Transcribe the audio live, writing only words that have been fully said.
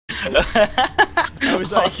I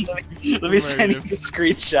was like, let me send you a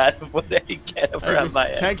screenshot of what I get around my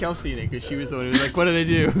head. tag Kelsey in it because she was the one who was like, "What did I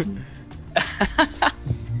do?"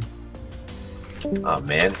 Oh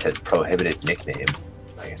man, it says prohibited nickname.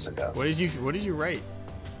 I guess I'll go. What did you write?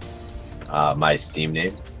 My Steam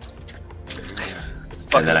name. It's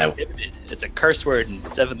fucking prohibited. It's a curse word in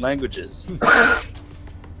 7 languages.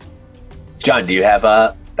 John, do you have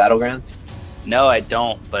Battlegrounds? No, I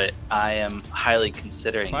don't, but I am highly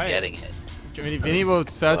considering getting it. Vinny will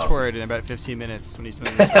vouch for it in about 15 minutes when he's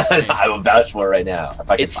doing it. I will vouch for it right now.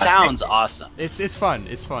 It sounds awesome. It's fun.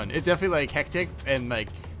 It's fun. It's definitely like hectic and like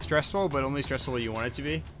stressful, but only stressful you want it to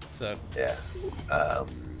be. So yeah.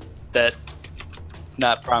 That it's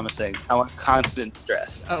not promising. I want constant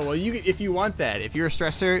stress. Oh well, if you want that, if you're a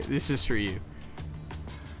stressor, this is for you.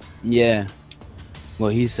 Yeah. Well,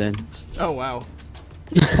 he said. Oh wow.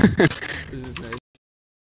 This is nice.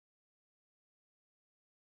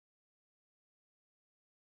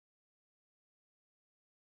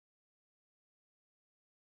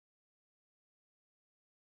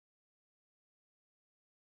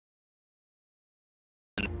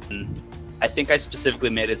 I think I specifically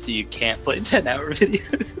made it so you can't play 10-hour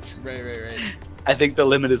videos. Right. I think the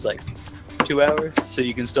limit is like 2 hours, so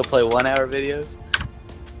you can still play 1-hour videos.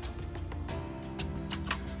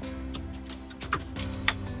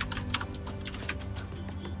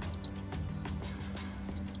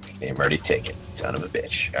 Name already taken. Son of a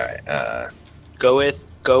bitch. All right. Go with.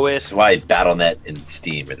 That's why BattleNet and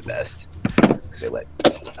Steam are the best. So like,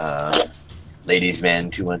 Ladies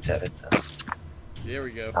Man 217. There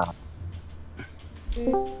we go.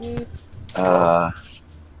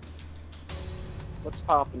 What's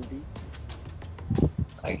poppin', B?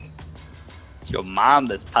 It's your mom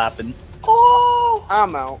that's popping. Oh,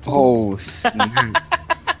 I'm out. Oh, snap.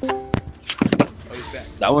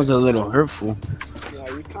 That was a little hurtful. Yeah,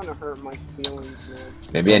 you kind of hurt my feelings, man.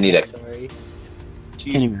 Maybe I need a. Sorry.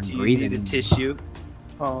 Can't even do you breathe need a anymore. tissue?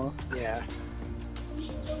 Oh. Yeah.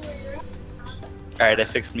 Alright, I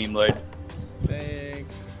fixed Meme Lord.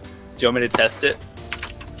 Thanks. Do you want me to test it?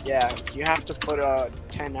 Yeah, you have to put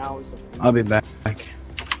 10 hours of I'll be back.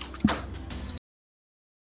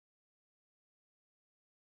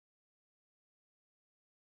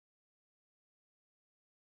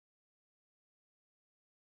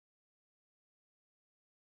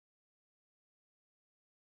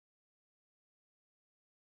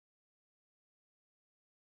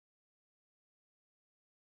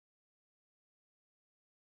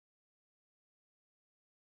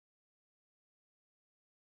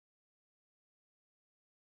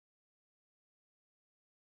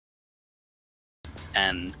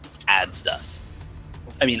 And add stuff.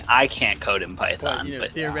 I mean, I can't code in Python, Well, you know,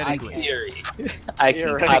 but theoretically. in theory, I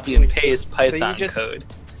can copy and paste Python code.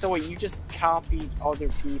 So what, you just copied other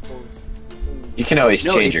people's... You can always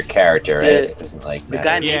change your character, right? It doesn't like the matter.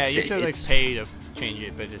 guy Yeah, makes you have to like it's- pay to change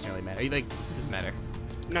it, but it doesn't really matter. It doesn't matter.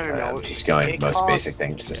 No. I'm just going it most costs- basic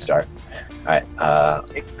things to start. Alright,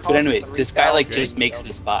 It But costs anyway, this guy like 3,000 just makes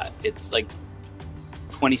this bot. It's like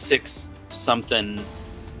 26 something.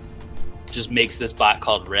 Just makes this bot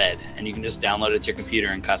called Red, and you can just download it to your computer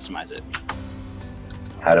and customize it.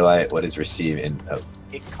 how do I, what is receive in, oh,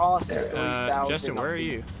 It costs There. 3,000. Justin, where are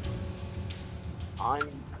you?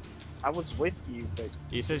 I was with you, but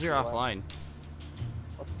He says you're offline.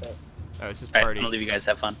 what the? Oh, it's his Alright, I'm party. gonna leave you guys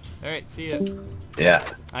have fun. Alright, see ya. yeah.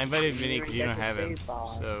 I invited Vinny You because didn't you don't get have to him. say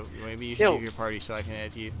bye. So maybe you should Yo. leave your party so I can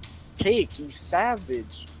add you. Cake, you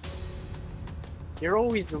savage. You're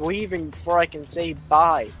always leaving before I can say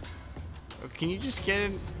bye. Oh, can you just get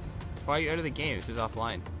in? Why are you out of the game? This is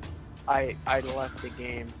offline. I left the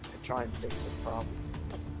game to try and fix the problem.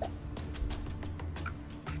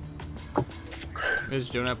 Is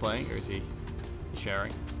Joe not playing or is he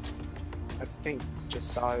showering? I think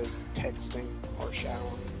Josiah's texting or showering,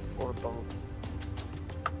 or both.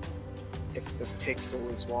 If the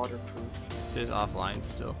pixel is waterproof. It says offline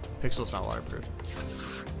still. Pixel's not waterproof.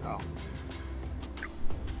 Oh.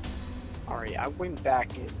 Alright, I went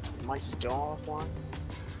back in. Am I still offline?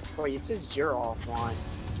 Wait, it says you're offline.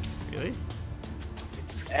 Really?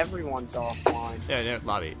 It's everyone's offline. Yeah, no,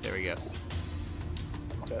 lobby. There we go.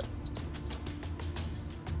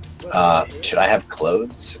 Should I have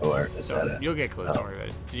clothes, or is that a... You'll get clothes, Oh. don't worry about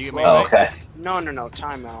it. Did you get my Oh, invite? okay. No,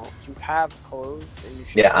 time out. You have clothes and you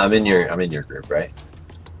should Yeah, I'm in your group, right?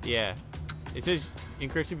 Yeah. It says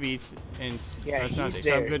encrypted beats and Yeah, that's not he's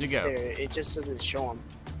there, so there. I'm good to he's go. there. It just doesn't show him.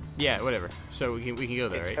 Yeah, whatever. So we can go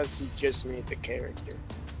there, It's right? because he just made the character.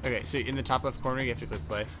 Okay, so in the top left corner you have to click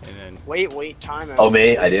play and then Wait, time out. Oh,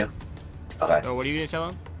 me? I do? Okay. oh, what are you gonna tell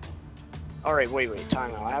him? Alright, wait,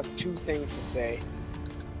 time out. I have two things to say.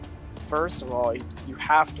 first of all, you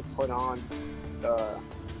have to put on the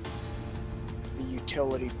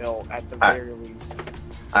utility belt at the very least.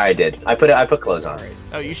 I did. I put clothes on. Alright.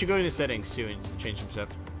 Oh, you should go to the settings too and change some stuff.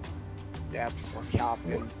 Yeah, before we hop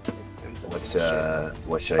in.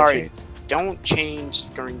 What should I change? Don't change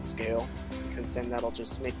screen scale, because then that'll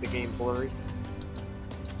just make the game blurry.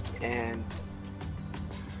 And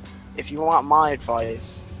if you want my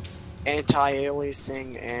advice,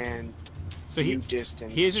 anti-aliasing and So view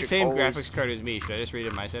distance. he has the should same always... graphics card as me. Should I just read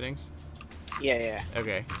in my settings? Yeah.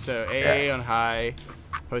 Okay, so AA on high,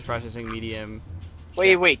 post-processing medium.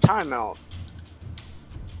 Wait, timeout.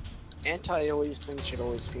 Anti-aliasing should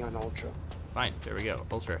always be on ultra. Fine, there we go,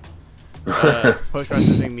 ultra.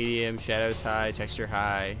 Post-processing medium, shadows high, texture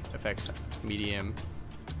high, effects medium,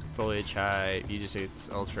 foliage high, view distance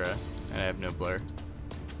ultra, and I have no blur.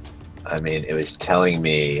 I mean, it was telling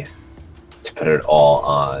me to put it all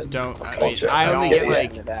on. I only Don't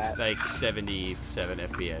get like 77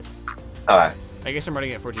 FPS. Alright. I guess I'm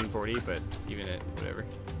running at 1440, but even at whatever.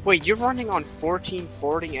 Wait, you're running on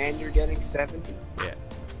 1440 and you're getting 70? Yeah.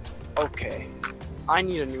 Okay. I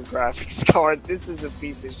need a new graphics card. This is a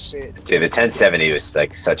piece of shit. Dude, the 1070 was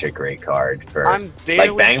like such a great card for I'm barely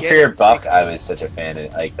like bang for your getting buck. 60. I was such a fan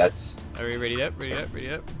of like that's. Are we ready up? Ready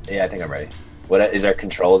up? Yeah, I think I'm ready. What is there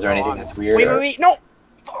controls or anything that's weird? Wait, no!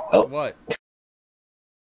 Oh. What?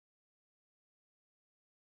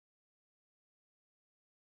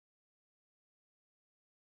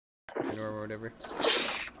 Or whatever.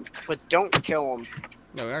 But don't kill him.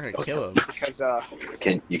 No, we're not gonna kill him. Because,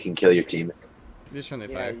 You can kill your team. Just from the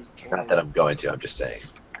yeah, fire. you can. Not that I'm going to. I'm just saying.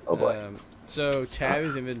 Oh boy. So tab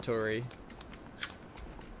is inventory.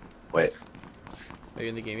 Wait. Are you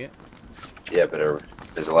in the game yet? Yeah, but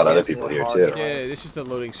there's a lot of other people here too. Yeah, this is the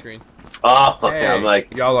loading screen. Oh, Hey, I'm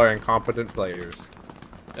like, y'all are incompetent players.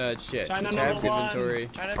 Shit. So China tab's number one. inventory.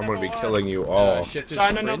 China I'm gonna number be one. killing you all. Shift is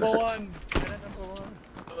China sprint. number one. China number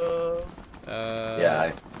one.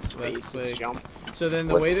 yeah. Space click. jump. So then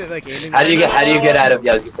the way that like aiming. How do you get out of?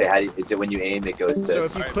 Yeah, I was gonna say, is it when you aim it goes to?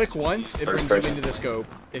 So if you click once, it first brings you person. into the scope.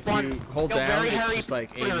 If you hold Yo, down, very it Harry just like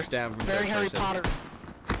Potter. aims down from Very first Harry person. Potter.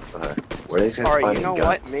 Where are these guys Alright, finding you know guns?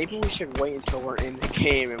 what? Maybe we should wait until we're in the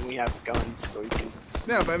game and we have guns so we can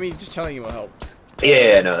see. No, but I mean, just telling you will help.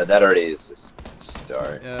 Yeah, no, that already is a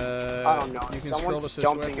start. I don't know. You can Someone's scroll to switch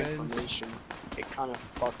dumping weapons. information. It kind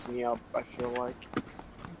of fucks me up, I feel like.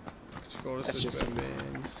 Scroll to That's switch just-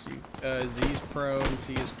 weapons. Z is prone,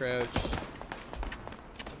 C is crouch.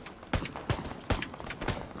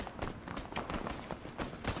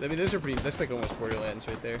 I mean, those are pretty. That's like almost Borderlands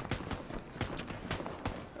right there.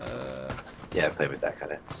 Yeah, I played with that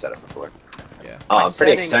kind of setup before. Yeah. Oh, My I'm pretty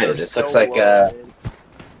settings excited. are This so looks like low,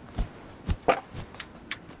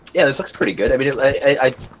 yeah, this looks pretty good. I mean,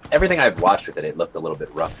 everything I've watched with it, it looked a little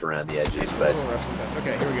bit rough around the edges, It's a but little rough sometimes.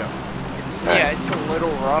 Okay, here we go. It's, Alright. yeah, it's a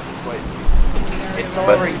little rough, but it's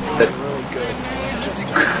already really good. Just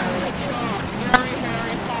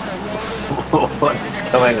what's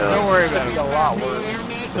going Don't on? worry This about would it. be a lot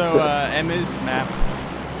worse. So, Emma's map.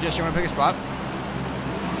 Jess, you want to pick a spot?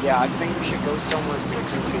 Yeah, I think we should go somewhere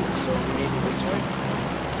secluded, so maybe this way.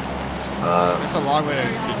 That's a long way to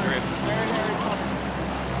drift.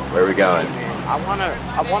 Where are we going? Man, I wanna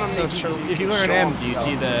So make sure we if you can learn show M, them do you stuff.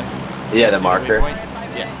 see the Yeah, the see marker. waypoint?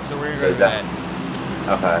 Yeah, so we're gonna So go is to that-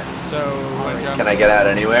 that. Okay. So, jump, Can I get out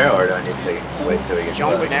anywhere, or do I need to wait till we get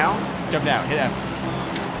Jump close? now? jump down, hit F.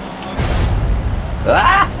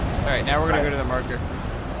 Ah! Alright, now we're gonna go to the marker.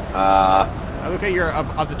 Uh. Now look at your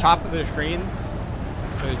up the top of the screen.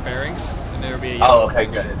 There's bearings, and there'll be a Oh, yellow okay,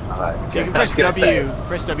 picture. good. Alright. So you can I was press gonna W, say.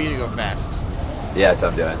 press W to go fast. Yeah, that's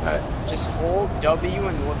what I'm doing. Alright. Just hold W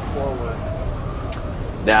and look forward.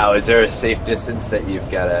 Now, is there a safe distance that you've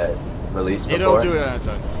got to release before? It'll do it on its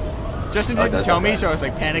own. Justin Oh, it didn't does tell like me, that. so I was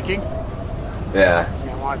like panicking. Yeah.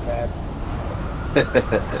 Yeah, my bad.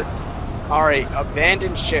 Alright,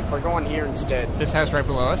 abandoned ship. We're going here instead. This house right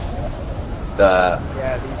below us.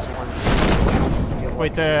 Yeah, these ones. These I don't feel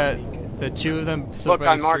Wait, like really good. the two of them sit Look,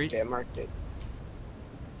 by I the marked street. it. Marked it.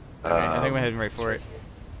 Okay, I think we're heading right for it.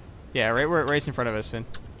 Yeah, right in front of us, Finn.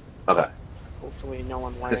 Okay. Hopefully, no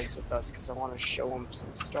one lands with us because I want to show them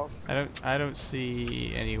some stuff. I don't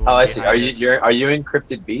see anyone. Oh, I see. behind Are us. you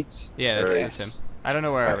encrypted beats? Yeah, Or that's him. I don't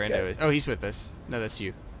know where our Okay. rando is. Oh, he's with us. No, that's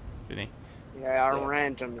you, Vinny. Yeah, our Yeah.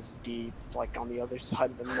 random is deep, like on the other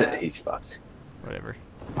side of the map. He's fucked. Whatever.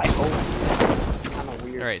 I hope it's kind of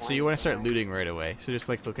weird. All right, so you playing want to start that. looting right away. So just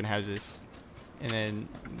like look in houses, and then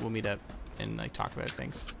we'll meet up and like talk about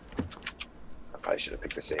things. I probably should have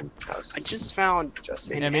picked the same house. I just found.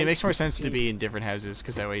 Justin. I An mean, it makes more sense to M16. be in different houses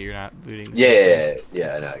because that way you're not looting. the Yeah, same yeah, thing.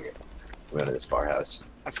 yeah, I know. We went to this far house.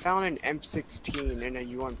 I found an M16 and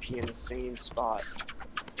a UMP in the same spot.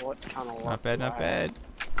 What kind of luck? Not bad, do I not have?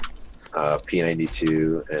 bad.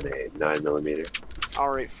 P92 and a 9mm.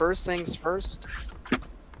 Alright, first things first.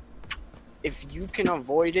 If you can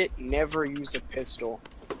avoid it, never use a pistol.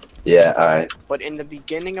 Yeah, alright. But in the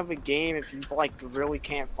beginning of a game, if you like really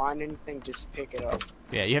can't find anything, just pick it up.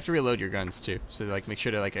 Yeah, you have to reload your guns too. So like, make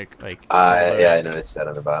sure to like Yeah, I noticed that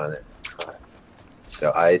on the bottom there. So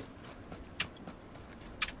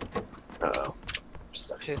uh-oh.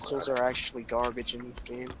 Pistols are actually garbage in this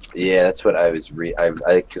game. Yeah, that's what I was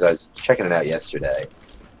because I was checking it out yesterday.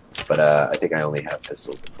 But I think I only have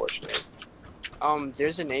pistols, unfortunately.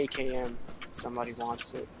 There's an AKM. Somebody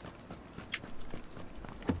wants it.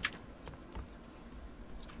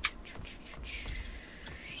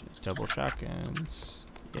 double shotguns.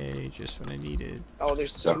 Yay, just what I needed. Oh,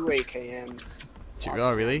 there's So- 2 AKMs.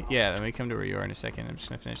 Oh, really? Yeah, let me come to where you are in a second. I'm just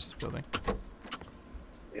gonna finish this building.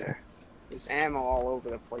 Yeah. There's ammo all over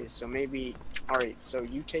the place, so maybe... Alright, so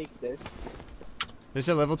you take this, There's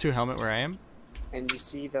a level 2 helmet where I am. and you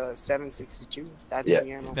see the 762? That's Yeah.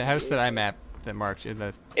 the ammo. The for house that AK. I mapped that marked in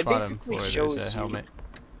the It bottom basically floor, shows there's a you- helmet.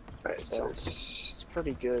 Alright, so So- it's... It's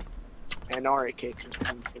pretty good. And RAK can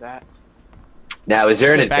come for that. Now, is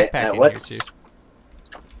there There's an a backpack advantage? in here, What's... too.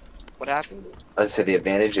 What happened? Let's say the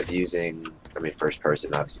advantage of using, I mean, first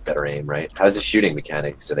person, obviously better aim, right? How's the shooting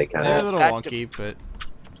mechanics? So they kind They're a of... little that wonky, but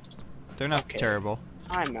they're not Okay. terrible.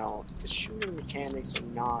 Time out. The shooting mechanics are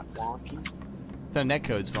not wonky. The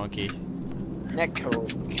netcode's wonky. Netcode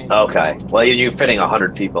can be Okay. wonky. Well, you're fitting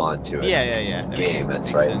 100 people onto it. Yeah. I Game, mean,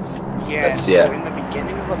 that's makes right. sense. Yeah, That's- so yeah. in the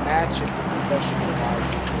beginning of a match, it's especially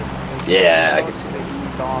hard. Yeah, I It can starts see to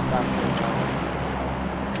ease off after a while.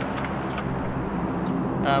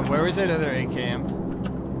 Where was that other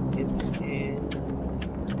AKM? It's in.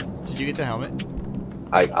 Did you get the helmet?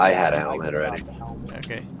 I had a I helmet got already. the helmet.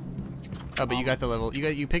 Okay. Oh, but you got the level.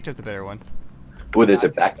 You picked up the better one. Ooh, there's a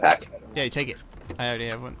backpack. Yeah, you take it. I already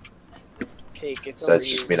have one. Cake, it's So over that's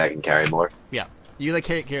just here. mean I can carry more? You like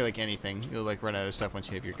carry like anything. You'll like run out of stuff once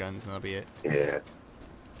you have your guns, and that'll be it. Yeah.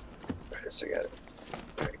 Alright, so I got it.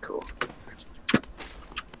 Alright, cool.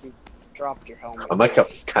 Dropped your helmet. I'm like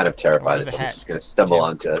kind of terrified Or that the someone's hat, just gonna stumble too.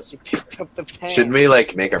 onto us. You picked up the pants. Shouldn't we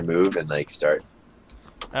like make our move and like start?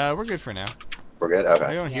 We're good for now. We're good? I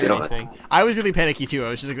Okay. don't So hear you don't- anything. I was really panicky too. I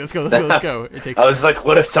was just like, let's go, let's go, let's go. It takes. I was like,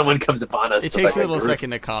 what if someone comes upon us? It So, takes like, a little group-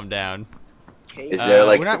 second to calm down. Cake, Is there,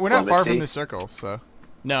 like, we're not far diplomacy? from the circle, so.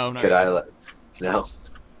 No, not Could I really. let... No,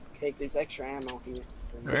 Cake, there's extra ammo here.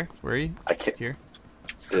 Where? Where are you? I can't. Here?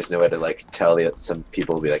 There's no way to like tell some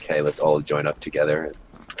people will be like, hey, let's all join up together.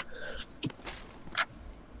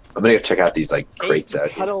 I'm gonna go check out these like Cake, crates you out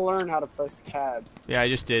here. gotta learn how to press tab. Yeah, I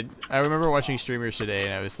just did. I remember watching streamers today,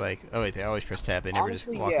 and I was like, oh wait, they always press tab. They never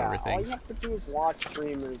Honestly, just walk yeah, over all things. you have to do is watch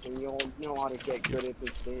streamers and you'll know how to get good at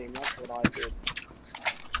this game. That's what I did.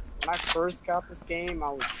 When I first got this game, I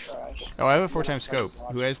was trash. Oh, I have a Then I 4x started scope. Who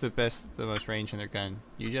watching. has the most range in their gun?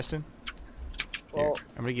 You, Justin? Here, Well,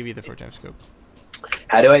 I'm gonna give you the 4x scope.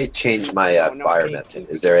 How do I change my No, fire Cake, method? keep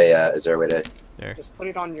Is it. there a way to? There. just put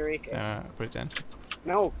it on your AK. Put it down.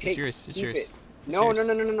 No, Cake, It's yours. It's keep yours. it. No, yours.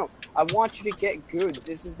 no. I want you to get good.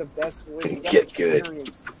 This is the best way. You gotta Get good.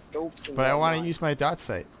 experience the scopes and But I want to whatnot. use my dot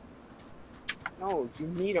sight. No, you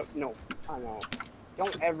need a no. I know.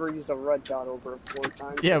 Don't ever use a red dot over 4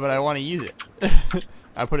 times. Yeah, but I want to use it.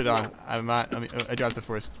 I put it on. I'm not. I dropped the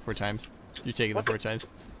 4 times. You're taking the What 4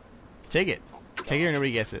 times. Take it. Take it or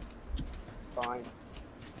nobody gets it. Fine.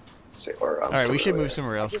 Say, or, All right, we should move some.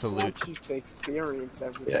 somewhere I else to just loot. want you to experience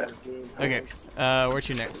everything Yeah. the game Okay. has. Where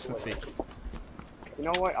to next? Let's see. You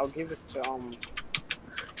know what? I'll give it to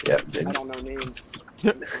Yeah. I don't know names.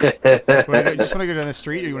 Just want to go down the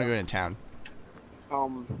street, or you want to go in town?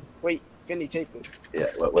 Wait, Vinny, take this. Yeah.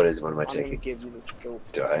 What am I I'm gonna taking? give you the scope.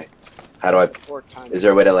 Do I? How do I? It's 4 times. Is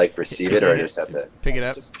there a way to like receive it, or I just have to? Pick it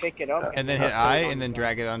up, Just pick it up and then hit I, and then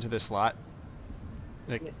drag it onto the slot.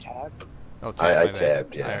 Isn't it tab? Oh, tab. I my bad.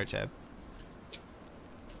 tabbed, yeah. I or tab.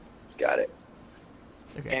 Got it.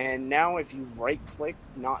 Okay. And now if you right click,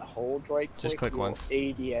 not hold right click, Just click you'll once.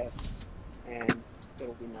 ADS, and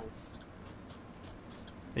it'll be nice.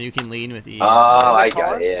 And you can lean with E. Oh, There's a I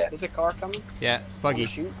car? got it. Yeah. There's a car coming. Yeah, buggy. Wanna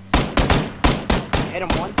shoot. Hit him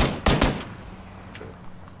once.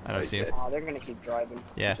 I don't see him. did. Oh, they're gonna keep driving.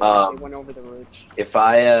 Yeah. They went over the ridge. If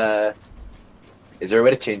I is there a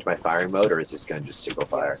way to change my firing mode, or is this gun just single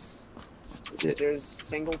fire? Yes. Is it There's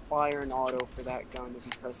single fire and auto for that gun if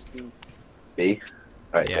you press B. B?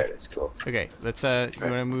 All right, Yeah. there it is. Cool. Okay, let's, you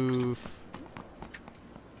want to move...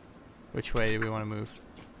 Which way do we want to move?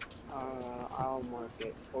 I'll mark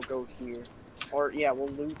it. We'll go here. Or yeah, we'll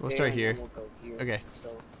loot We'll there start and here. then we'll go here. Okay.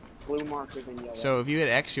 So blue marker then yellow. So if you hit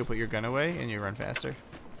X, you'll put your gun away and you run faster.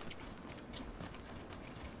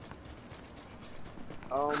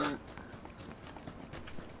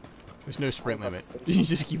 There's no sprint I was about limit. to say You something.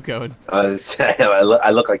 just keep going.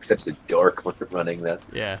 I look like such a dork when running that.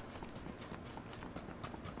 Yeah.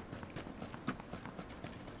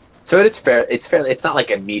 So it's fair. It's fair. It's not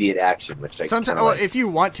like immediate action, which like. Sometimes, kinda well, like, if you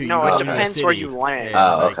want to, No, you it go in the depends where city, you land. and,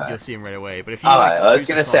 Oh, like, okay. you'll see him right away. But if you Oh, like, I was choose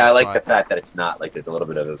a gonna small say I like the spot- fact that it's not like there's a little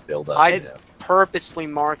bit of a build up. I- You know? Purposely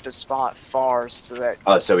marked a spot far so that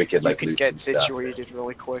Oh, so we could you like could loot get some stuff. situated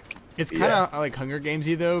really quick. It's kind of like Hunger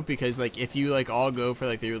Gamesy though, because like if you like all go for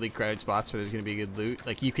like the really crowded spots where there's gonna be good loot,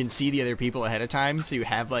 like you can see the other people ahead of time, so you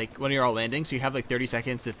have like when you're all landing, so you have like 30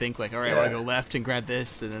 seconds to think like, all right, I want to go left and grab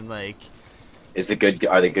this, and then like.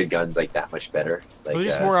 Are the good guns like that much better? Like, Well,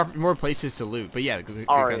 there's just more places to loot, but yeah, the good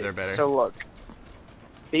All guns right, are better. so look.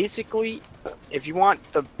 Basically, if you want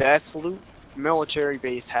the best loot, military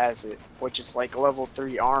base has it, which is like level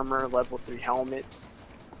 3 armor, level 3 helmets.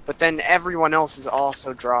 But then everyone else is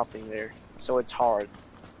also dropping there, so it's hard.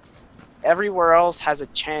 Everywhere else has a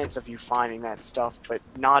chance of you finding that stuff, but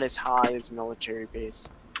not as high as military base.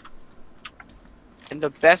 And the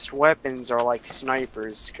best weapons are like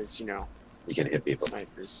snipers, because, you know, you can hit people.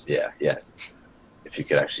 snipers. Yeah, yeah. If you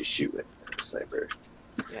could actually shoot with a sniper.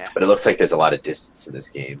 Yeah. But it looks like there's a lot of distance in this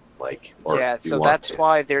game. Like, or Yeah, you so want that's to.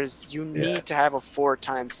 why you Yeah. need to have a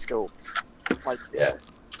 4x scope. Like, Yeah,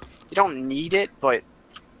 you don't need it, but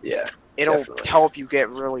yeah. it'll Definitely. help you get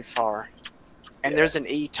really far. And Yeah. there's an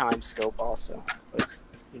 8x scope also. But,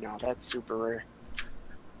 you know, that's super rare.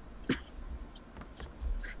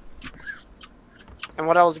 And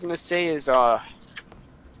what I was gonna say is,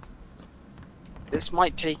 this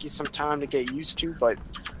might take you some time to get used to, but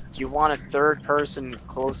you want a third person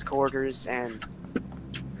close quarters and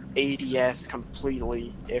ADS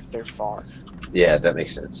completely if they're far. Yeah, that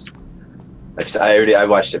makes sense. I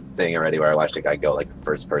watched a thing already where I watched a guy go like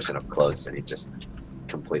first person up close and he just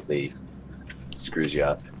completely screws you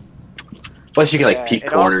up. Plus you can like Yeah, peek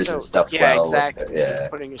it corners also- and stuff Yeah, well. exactly. Yeah. You're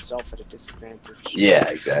putting yourself at a disadvantage. Yeah,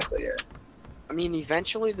 exactly, yeah. I mean,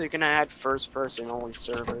 eventually they're gonna add first-person only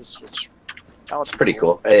servers, which It's pretty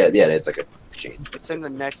cool. Yeah, yeah, it's like a change. It's in the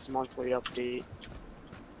next monthly update.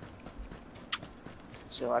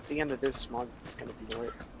 So at the end of this month, it's gonna be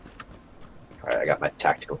lit. Alright, I got my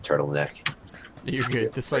tactical turtleneck. You're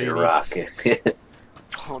good. That's all you need. rock.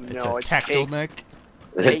 Oh It's no, a it's tactile cake. neck.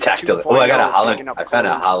 Take Tactile. Oh, I got a 2.0 picking up I found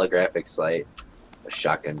a clothes. holographic sight, a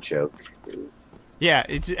shotgun choke. Yeah,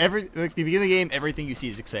 it's like the beginning of the game. Everything you see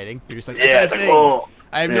is exciting. You're just like, Yeah, I it's got a like, thing. oh,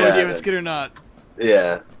 I have no yeah, idea if it's good or not.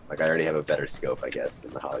 yeah. Like I already have a better scope, I guess,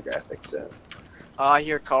 than the holographic. So I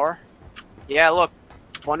hear car. Yeah, look,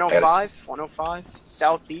 105, 105,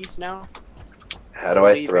 southeast now. how do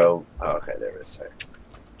I Leaving. throw? Oh, okay, there it is. Sorry.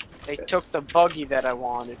 They took the buggy that I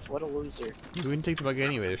wanted. What a loser. You wouldn't take the bug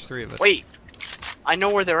anyway. There's 3 of us. Wait, I know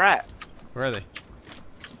where they're at. Where are they?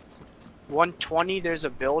 120. There's a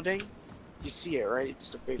building. You see it, right?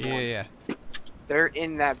 It's the big Yeah, one. yeah. They're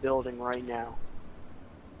in that building right now.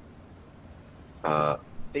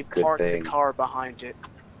 They Good parked thing. the car behind it.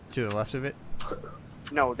 To the left of it.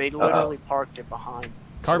 No, they literally parked it behind.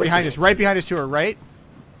 Car what's behind this? us. Right behind us to our right.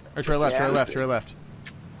 Or to our left. To our Yeah. left. To our left.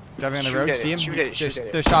 Driving on the Shoot road. at it, See him? shoot at it, shoot at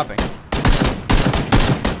it. They're stopping.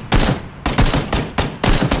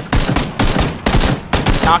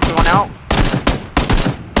 Knocked one out.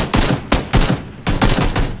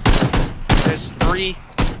 There's 3.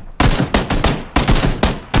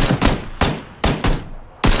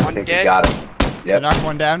 I One think we dead. got him. They Yep. knocked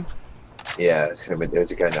one down. Yeah, there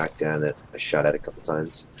was a guy knocked down that I shot at a couple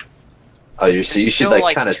times. Oh, you There's you should still, like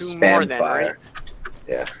like, kind of 2 more spam then, fire. right?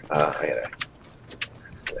 Yeah. I gotta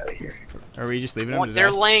get out of here. Are we just leaving them to They're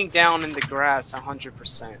die? laying down in the grass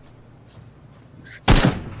 100%.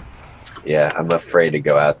 Yeah, I'm afraid to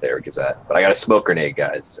go out there because that. But I got a smoke grenade,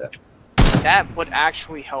 guys. So. That would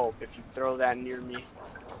actually help if you throw that near me.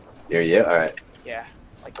 Near you? All right. Yeah.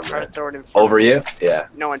 Like try to throw it in front Over of me. you? Yeah.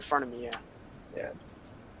 No, in front of me, yeah. Yeah.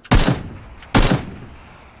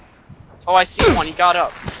 Oh, I see one. He got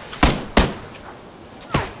up.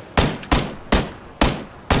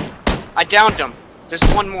 I downed him. There's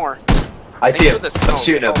one more. I see Thanks him. for the I'm smoke.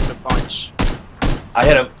 shooting him. It helped a bunch. I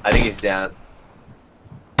hit him. I think he's down.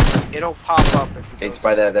 It'll pop up if you He's go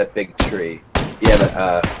by that big tree. Yeah,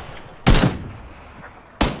 but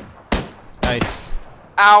Nice.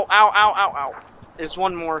 Ow, ow, ow, ow, ow. There's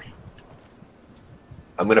one more.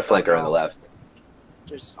 I'm gonna flank her on the left.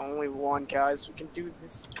 There's only one, guys. We can do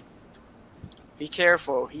this. Be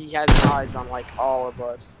careful. He has eyes on, like, all of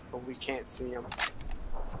us, but we can't see him.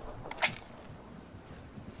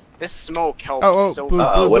 This smoke helps Oh, so blue,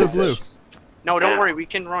 much. blue, What blue, is blue. this? No, don't worry. We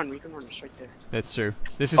can run. We can run. It's right there. That's true.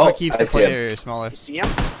 This is Oh, what keeps I the see play him. area smaller. You see him?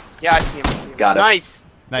 Yeah, I see him. I see him. Got him.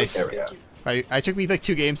 Nice. Nice. There we go. I took me like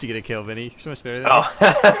 2 games to get a kill, Vinny. You're so much better than me. Oh.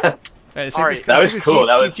 Alright, let's take Alright. this- That let's was take the cool, Jeep,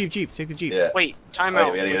 that Jeep, was- Jeep, Jeep. Take the Jeep. Yeah. Wait, time Oh,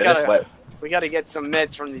 out. we gotta We go this way. gotta get some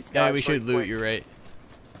meds from these guys. Yeah, we should real loot. quick. You're right.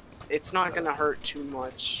 It's not gonna hurt too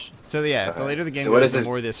much. So yeah, the later the game So what goes, is the this-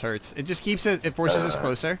 more this hurts. It just keeps it. It forces us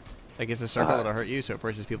closer. Like it's a circle that'll hurt you, so it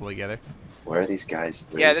forces people together. Where are these guys?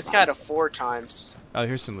 Where are Yeah, these this got a bombs? 4 times. Oh,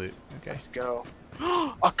 here's some loot. Okay. Let's go.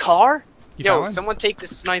 A car? You Yo, found one? someone take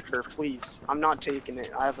this sniper, please. I'm not taking it.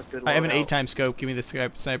 I have a good I have an loadout. 8-time scope. Give me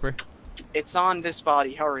the sniper. It's on this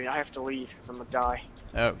body. Hurry, I have to leave because I'm gonna die.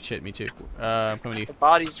 Oh shit, me too. I'm coming to you. The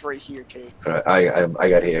body's right here, Kate. Alright, I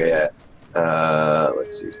got here, yeah.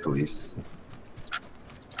 Let's see, police.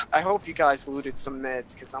 I hope you guys looted some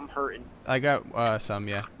meds because I'm hurting. I got some.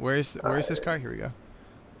 Yeah. Where's this car? Here we go.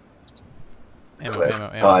 Ammo, Quick. ammo,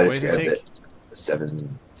 Oh, ammo. I What just does it grabbed take? it.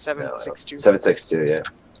 762. 762, yeah.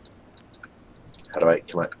 How do I,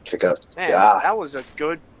 come on, kick up. Man, Ah, that was a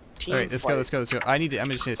good team All right, let's fight. go. Let's go. Let's go. I'm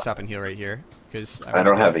just gonna stop and heal right here because I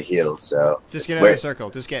don't have a heal, so. Just get out Wait. of the circle.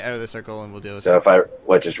 Just get out of the circle and we'll deal with So it. if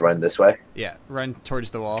I, just run this way? Yeah, run towards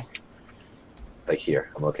the wall. Like here,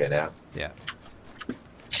 I'm okay now.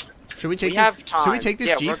 Should we take We this? have time. Should we take this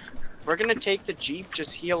yeah, Jeep? We're gonna take the Jeep,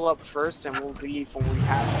 just heal up first, and we'll leave when we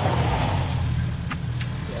have to.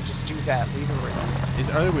 Yeah, just do that. Leave it right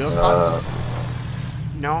there. Are the wheels popped?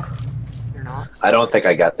 No, you're not. I don't think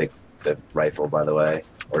I got the rifle, by the way.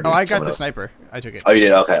 Or Oh, did I got someone the else? sniper. I took it. Oh, you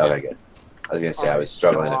did? Okay, okay, good. I was gonna say I was Alright,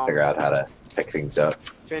 struggling so, to figure out how to pick things up.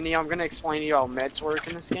 Finny, I'm gonna explain to you how meds work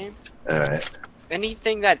in this game. Alright.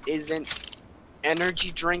 Anything that isn't energy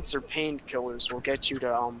drinks or painkillers will get you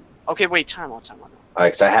to Okay, wait, time out. Alright,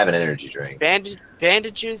 because I have an energy drink.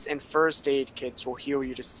 Bandages and first aid kits will heal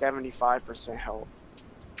you to 75% health.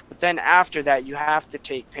 But then after that, you have to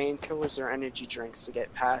take painkillers or energy drinks to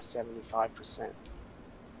get past 75%.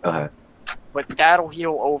 Okay. But that'll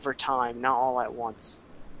heal over time, not all at once.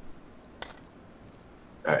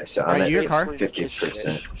 Alright, so Right, I'm at your car? Basically the gist of it.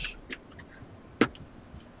 50%.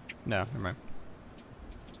 No, never mind.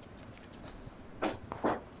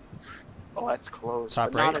 Oh, that's close.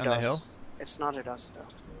 Top but right not on at the hill? us. It's not at us, though.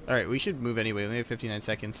 All right, we should move anyway. We only have 59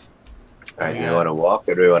 seconds. Alright, do Yeah. we want to walk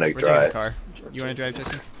or do we want to We're taking the drive? car. You want to drive,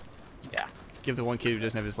 Justin? Yeah. Give the one kid who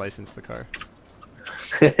doesn't have his license the car.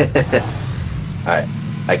 Alright,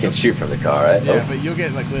 I can shoot from the car, right? Yeah, but you'll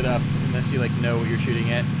get like lit up unless you like know what you're shooting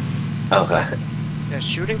at. Oh. Okay. Yeah,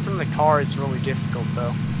 shooting from the car is really difficult,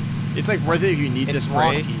 though. It's like worth it if you need to It's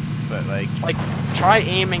spray, wonky. but like Try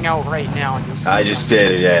aiming out right now and you'll see. I just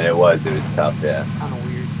did it, yeah, and it was tough, yeah. It's kind of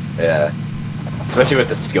weird. Yeah. Especially with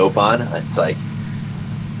the scope on, it's like, we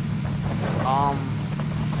gonna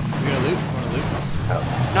loot.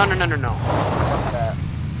 Want to loot? No. Fuck that.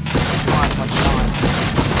 Come on, much time.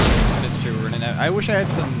 That's true. We're running out. I wish I had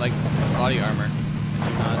some like body armor. I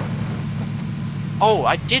do not. Oh,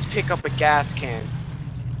 I did pick up a gas can.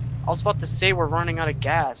 I was about to say we're running out of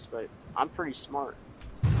gas, but I'm pretty smart.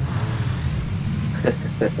 All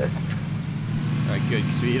right, good.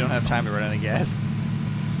 So you don't have time to run out of gas.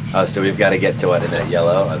 oh, so we've got to get to what, in that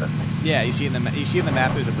yellow? Yeah, you see in the map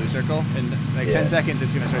there's a blue circle, and like Yeah. 10 seconds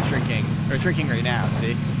it's gonna start shrinking, or shrinking right now.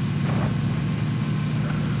 See?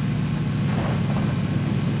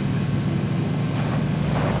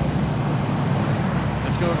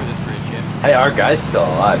 Let's go over this bridge. Yeah. Hey, our guy's still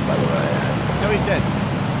alive, by the way. No, he's dead.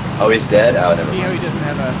 Oh, he's dead? Oh, never See how mind. he doesn't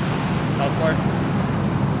have a health bar?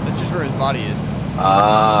 That's just where his body is.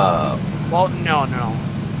 Oh. Well, no.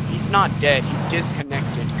 He's not dead. He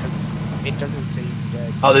disconnected because it doesn't say he's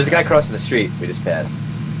dead. Oh, there's a guy crossing the street we just passed.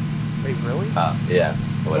 Wait, really? Yeah.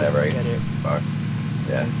 Whatever. I Get it. Bar.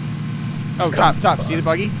 Yeah. Oh, top. See the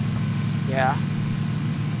buggy? Yeah.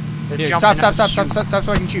 They're Here, jumping stop, up and shooting.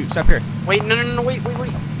 so I can shoot. Stop here. Wait, no, wait.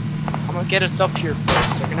 I'm gonna get us up here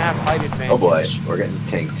first. They're gonna have height advantage. Oh boy, we're getting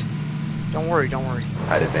tinked. Don't worry.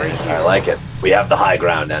 Height advantage. here. I like it. We have the high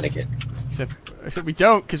ground, Anakin. Except we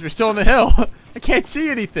don't, because we're still on the hill. I can't see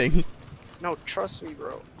anything. No, trust me,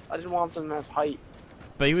 bro. I didn't want them to have height.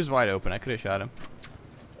 But he was wide open. I could have shot him.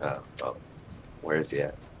 Oh, well. Where is he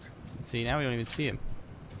at? See, now we don't even see him.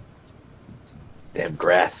 It's damn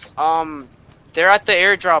grass. They're at the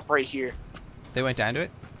airdrop right here. They went down to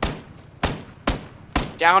it?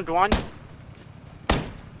 Downed one.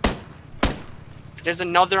 There's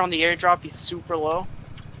another on the airdrop. He's super low.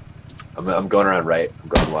 I'm going around right. I'm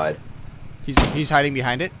going wide. He's hiding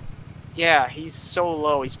behind it. Yeah, he's so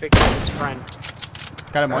low. He's picking up his friend.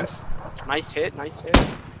 Got him Got once. Nice hit.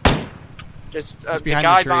 Just He's the behind the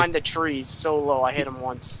guy tree. behind the trees, so low. I hit him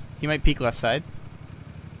once. He might peek left side.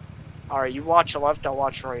 All right, you watch left. I'll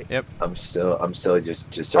watch right. I'm still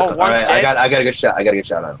just circling. one's Alright, dead? I got a good shot. I got a good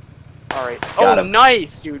shot on him. All right. Got Oh, him.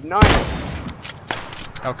 nice, dude. Nice.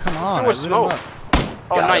 Oh, come on. There I was lit him smoke. up.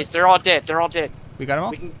 Oh, Got nice. They're all dead. They're all dead. We got him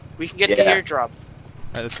all? We can get the Yeah. airdrop.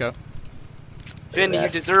 Alright, let's go. Finn, you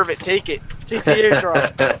that. deserve it. Take it. Take the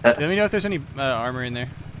airdrop. Let me know if there's any armor in there.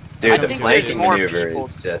 Dude, I the think there's flanking more maneuver people.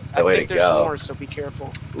 is just I the way think to there's go. more, so be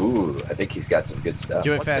careful. Ooh, I think he's got some good stuff.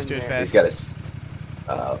 Do it What's fast, do in it there? He's fast.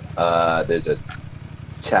 got a there's a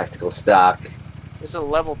tactical stock. There's a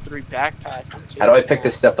level 3 backpack. How do I pick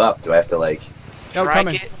this stuff up? Do I have to like? Oh, Drag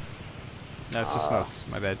coming. it. No, it's just smoke.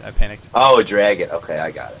 My bad. I panicked. Oh, drag it. Okay,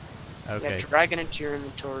 I got it. Okay. Yeah, drag it into your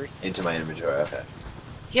inventory. Into my inventory. Okay.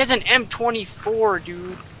 He has an M24,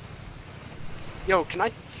 dude. Yo, can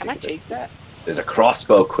I take that? There's a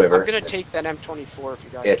crossbow quiver. I'm gonna take that M24 if you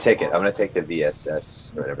guys. Yeah, take it. want. I'm gonna take the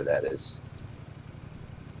VSS or whatever that is.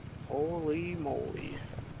 Holy moly!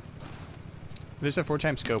 There's a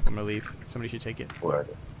 4x scope. I'm gonna leave. Somebody should take it. Where?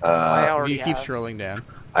 I Uh, already You keep have. scrolling down.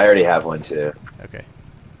 I already have one too. Okay.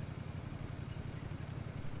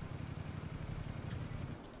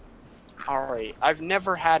 All right, I've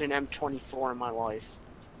never had an M24 in my life,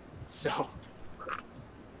 so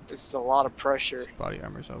this is a lot of pressure. This body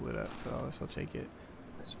armor's all lit up, but I'll take it.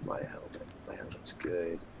 That's my helmet. My helmet's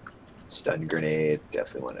good. Stun grenade.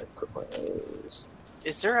 Definitely want to equip one of those.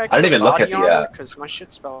 Is there I actually didn't even look body at the, armor? Because my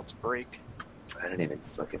shit's about to break. I didn't even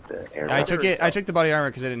look at the air. I took sure it. I took the body armor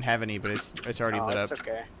because I didn't have any, but it's already Oh, lit it's up.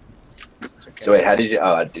 okay. It's okay. So wait, how did you?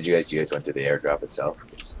 Oh, you guys went through the airdrop itself?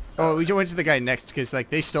 Oh, we just went to the guy next because like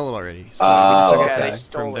they stole it already. So Oh, we just took okay. it They from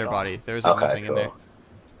stole their it all. body. There's Okay, nothing in cool. there.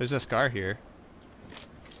 There's a scar here.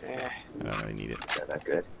 Eh. I don't really need it. Yeah, not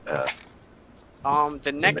good.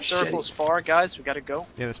 The next machete. circle's far, guys. We gotta go.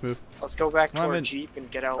 Yeah, let's move. Let's go back to Well, I'm our in- jeep and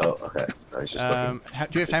get out. Oh, okay. I was just looking.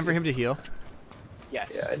 Do we have time for him to heal?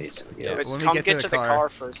 Yes. Yeah, I need some Yeah, heals. when we Come get get to to the the car- car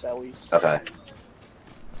first, at least. Okay.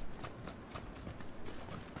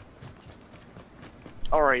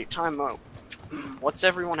 All right, time out. What's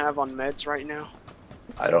everyone have on meds right now?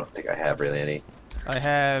 I don't think I have really any.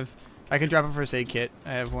 I can drop a first aid kit.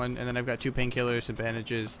 I have one, and then I've got 2 painkillers, some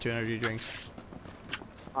bandages, 2 energy drinks.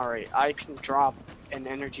 All right, I can drop an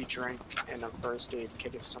energy drink and a first aid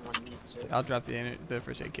kit if someone needs it. I'll drop the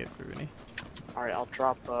first aid kit for Vinny. All right, I'll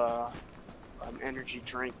drop an energy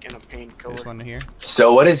drink and a painkiller. There's one here.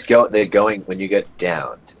 So what is going when you get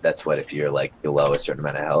downed? That's what if you're like below a certain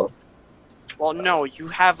amount of health. Well, no, you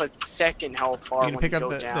have a second health bar You can when pick you up go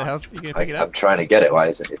the down. health. You can pick it I'm up. trying to get it. Why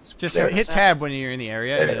isn't it? It's Just there. hit tab when you're in the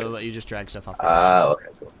area, There and it it'll is. let you just drag stuff off. Okay,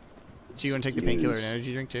 cool. So you want to take the painkiller and use-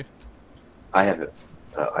 energy drink too? I have it.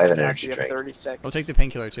 I have an You energy actually have drink. 30 seconds. We'll take the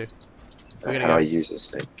painkiller too. We How gotta do I go. use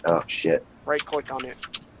this thing? Oh shit! Right click on it.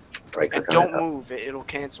 Right And click on don't it. Oh, move. It'll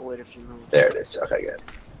cancel it if you move. there it is. Okay, good.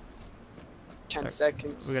 10 Alright.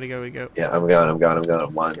 seconds. We gotta go. We go. Yeah, I'm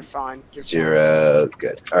going. One, You're fine. You're 0.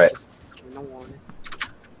 Good. All right, Fine. Just give me no warning.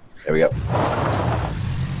 there we go.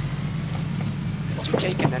 Did you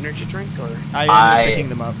take an energy drink or I ended I- up picking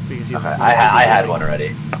them up because you. Okay, I had one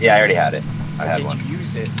already. Yeah, I already had it. I had did one. you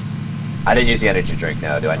use it? I didn't use the energy drink.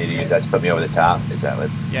 No, do I need to use that to put me over the top? Is that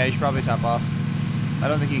what? Yeah, you should probably top off. I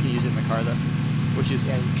don't think you can use it in the car though. Which is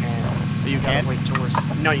Yeah, you can. you Gotta can. wait till we're.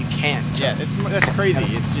 No, you can't. Yeah, that's crazy.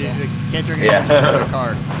 It's you can't drink Yeah. in your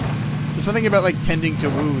car. There's one thing about like tending to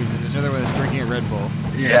wounds. There's another one that's drinking a Red Bull.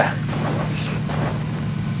 Yeah.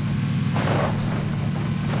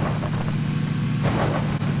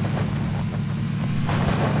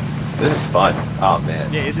 This is fun. Oh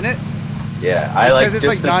man. Yeah, isn't it? Yeah, I It's like because it's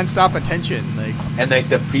just like the, non-stop attention. Like and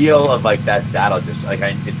the feel of like that battle. Just like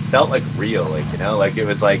it felt like real. Like like it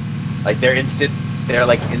was like their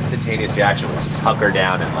instantaneous reaction was just hunker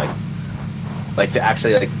down and like to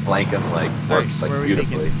actually like flank them like works like where are we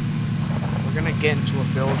beautifully. We're gonna get into a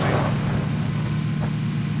building.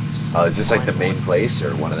 Oh, is this like the main place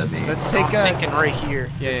or one of the main? let's I'm take a. thinking right here.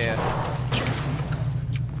 Yeah, This yeah. one's juicy.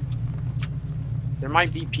 There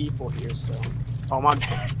might be people here, so. Oh my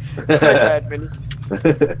bad. My bad, Vinny.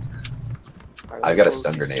 Alright, I let's got a close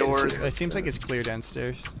stun these grenade, doors. too. It seems like it's clear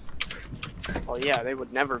downstairs. Oh yeah, they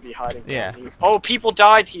would never be hiding. down Yeah. here. Oh, people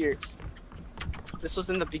died here. This was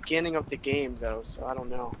in the beginning of the game, though, so I don't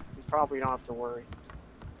know. You probably don't have to worry.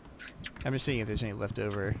 I'm just seeing if there's any left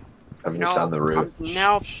over. I'm just on the roof. I'm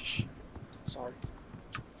now. Shh. Sorry.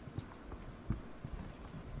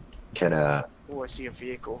 Can Oh, I see a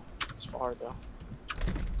vehicle. It's far though.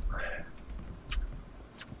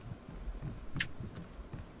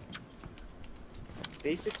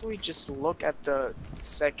 Basically, just look at the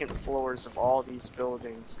second floors of all these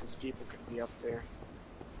buildings, because people could be up there.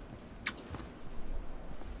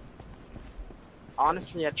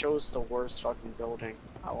 Honestly, I chose the worst fucking building.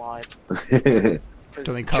 I lied.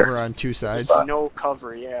 Something cover on two sides. There's no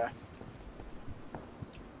cover, yeah.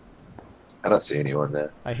 I don't see anyone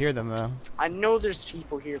there. I hear them though. I know there's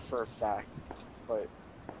people here for a fact, but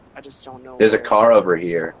I just don't know. There's a where. car over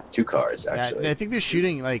here. 2 cars, Yeah, actually. I think they're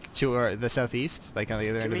shooting like to the southeast, like on the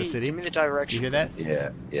other end of the city. Give me the You direction. hear that?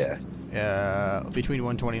 Yeah. Between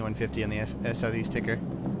 120 and 150 on the southeast ticker.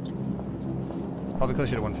 Probably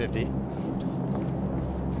closer to 150.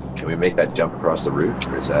 Can we make that jump across the roof,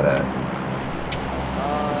 or is that a...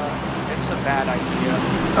 It's a bad idea.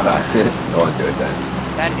 Go on to it then.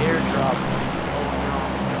 That airdrop.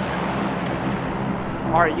 Oh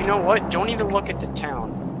no. Alright, you know what? Don't even look at the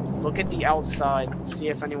town. Look at the outside. See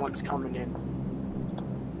if anyone's coming in.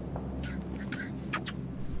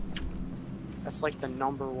 That's like the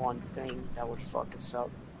 #1 thing that would fuck us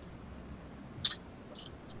up.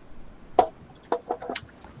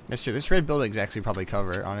 That's true. This red building's actually probably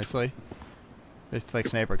cover, honestly. It's like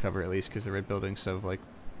sniper cover at least, because the red building's so like...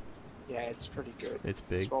 Yeah, it's pretty good. It's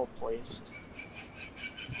big. It's well placed.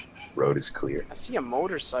 Road is clear. I see a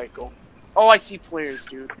motorcycle. Oh, I see players,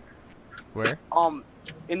 dude. Where?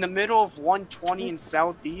 In the middle of 120 and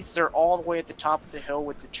southeast, they're all the way at the top of the hill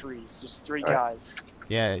with the trees. There's 3 guys.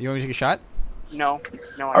 Yeah, you want me to take a shot? No.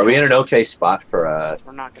 Are we in an okay spot for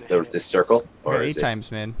We're not gonna hit it. this circle? Or Or 8 is it...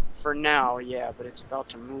 times, man. For now, yeah, but it's about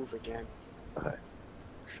to move again. Okay.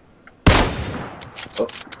 Oh.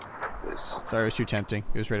 Sorry, it was too tempting.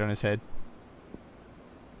 It was right on his head.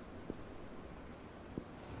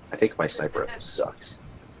 I think my sniper rifle sucks.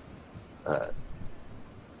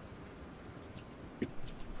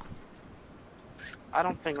 I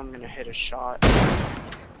don't think I'm gonna hit a shot.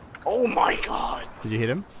 Oh my god! Did you hit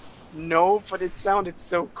him? No, but it sounded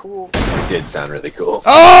so cool. It did sound really cool.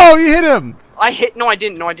 Oh, you hit him! No, I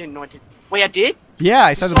didn't. Wait, I did? Yeah,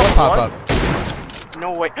 I saw the blood pop up.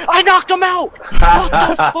 No way. I knocked him out! What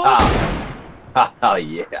the fuck? Oh,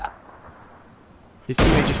 yeah. His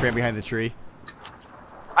teammate just ran behind the tree.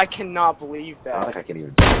 I cannot believe I don't that. think I can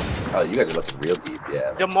even... Oh, you guys are looking real deep,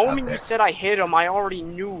 yeah. The moment you said I hit him, I already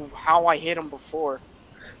knew how I hit him before.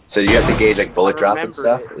 So you have to gauge like bullet I drop and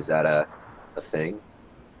remembered stuff? it. Is that a thing?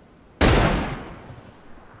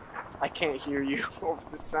 I can't hear you over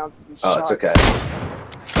the sounds of the Oh, shots. it's okay.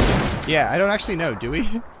 Yeah, I don't actually know, do we?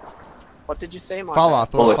 What did you say, my Fall bad?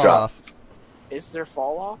 off, Bullet fall drop. off. Is there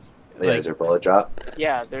fall off? Yeah, Like- is there bullet drop?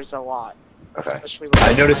 Yeah, there's a lot. Okay. Especially with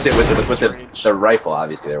I the noticed it with sniper range. the rifle,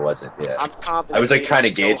 obviously there wasn't, yeah. I'm I was like trying to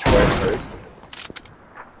compensating gauge so for it hard. first.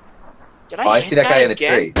 Did Oh, I hit see that guy in the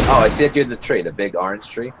again? tree. Oh, I see that dude in the tree, the big orange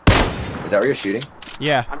tree. Is that where you're shooting?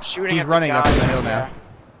 Yeah. I'm shooting He's at running the up the guys, hill now. yeah.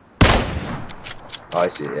 Oh, I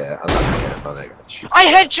see it, yeah. I'm not gonna hit him. I'm not gonna shoot. I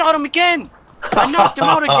headshot him again! I knocked him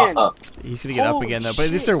out again! He's gonna get up Holy again though, but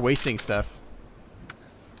at least shit. they're wasting stuff.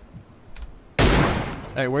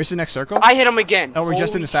 Alright, where's the next circle? I hit him again! Oh, we're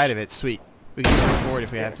just in Holy the side of it. Sweet. We can just move forward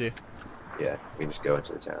if we have to. Yeah, we can just go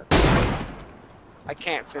into the town. I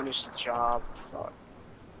can't finish the job. Fuck.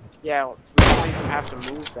 Yeah, we don't even have to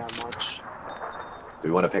move that much. Do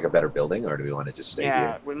we want to pick a better building, or do we want to just stay Yeah,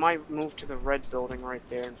 here? we might move to the red building right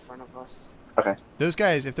there in front of us. Okay. Those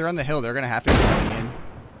guys, if they're on the hill, they're gonna have to be coming in.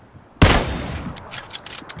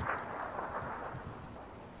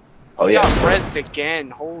 Oh, We yeah. got rezzed again,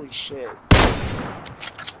 holy shit.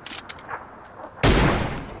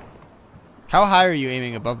 How high are you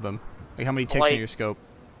aiming above them? Like how many ticks Like- in your scope?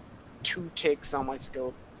 2 ticks on my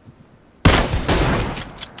scope.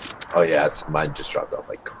 Oh, yeah, mine just dropped off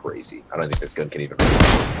like crazy. I don't think this gun can even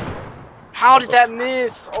How did that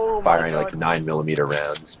miss? Oh firing my like god. 9mm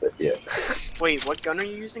rounds, but yeah. Wait, what gun are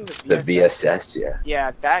you using? The The VSS? VSS, yeah.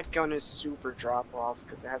 Yeah, that gun is super drop off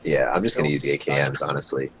because it has. Yeah, I'm just gonna use the built inside AKMs, of it.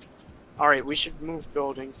 honestly. All right, we should move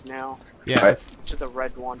buildings now Yeah. Alright. let's- to the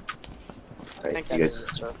red one. I Alright, think you that's guys. in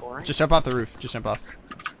the circle, right? Just jump off the roof. Just jump off.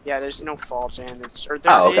 Yeah, there's no fall damage. Or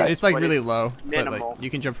there Oh, okay. is, It's like but really it's low, but Minimal. like you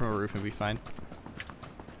can jump from a roof and be fine.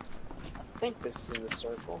 I think this is in the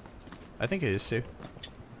circle. I think it is too.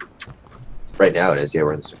 Right now it is, yeah,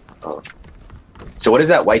 we're in the circle. Oh. So what does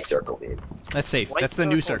that white circle mean? That's safe. White That's the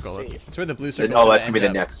new circle's circle. safe. It's where the blue circle. Oh, that's gonna be the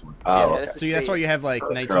next one. Oh, Yeah, okay. that's So that's why you have like Oh,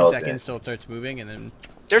 19 girls, seconds yeah. till it starts moving, and then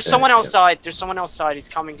There's Yeah, someone yeah. outside. There's someone outside. He's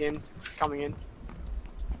coming in. He's coming in.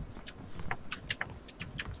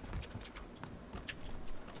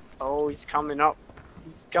 Oh, he's coming up.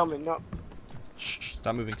 He's coming up. shh,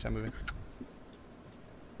 stop moving. Stop moving.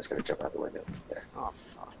 It's gonna jump out the window. There. Oh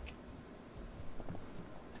fuck.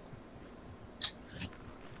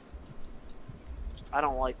 I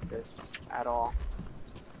don't like this at all.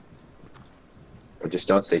 Or just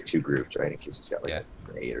don't say two groups, right? In case he's got like Yeah. a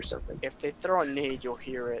grenade or something. If they throw a nade, you'll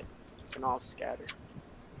hear it. You can all scatter.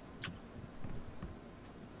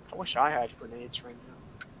 I wish I had grenades right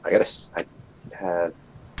now. I have.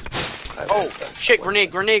 Oh shit!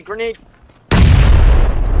 Grenade! Grenade! Grenade!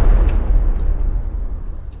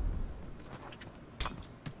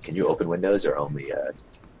 Can you open windows or only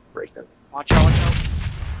break them? Watch out! Watch out!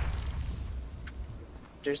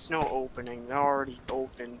 There's no opening. They're already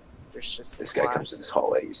open. There's just This glass. guy comes in this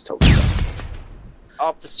hallway. He's totally.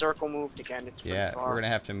 Up, the circle moved again. It's pretty Yeah, far. we're gonna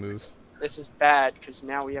have to move. This is bad because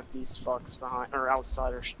now we have these fucks behind or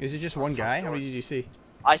outsiders. Is it just one guy? How many did you see?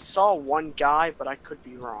 I saw one guy, but I could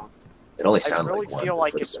be wrong. It only I sounded really like one. feel but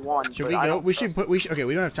like for a it's second. one. Should but we I go? don't We should trust put. it. We should. Okay,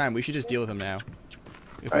 we don't have time. We should just deal with him now.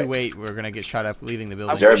 If we Alright. wait, we're gonna get shot up leaving the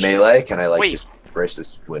building. Is there a wish- melee? Can I like Wait. just brace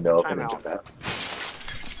this window open Time and out. jump out?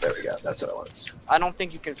 There we go. That's what I wanted. I don't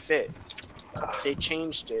think you can fit. Ah, They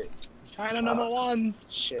changed it. China number one.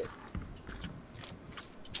 Shit.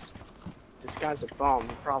 This guy's a bum.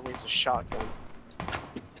 He probably has a shotgun.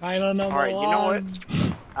 China number Alright, one. you know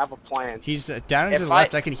what? I have a plan. He's down and to If the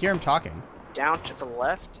left. I can hear him talking. Down to the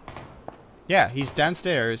left, Yeah, he's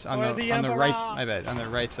downstairs on Or the the on the right. Emperor. My bad. On the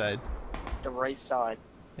right side. the right side.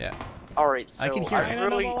 Yeah. Alright, so I can hear it. China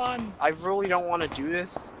really, number one. I really don't want to do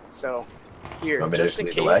this. So, here, Want me to just just in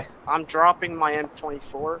lead the way? case, I'm dropping my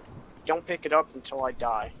M24. Don't pick it up until I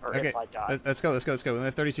die, or Okay. if I die. Let's go. Let's go. Let's go. We only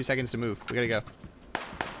have 32 seconds to move. We gotta go.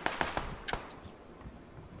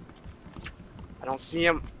 I don't see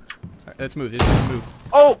him. Alright, let's move. Let's move.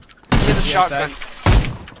 Oh! He has a He shotgun. outside?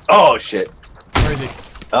 Oh shit! Where is he?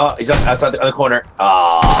 Oh, he's outside the corner.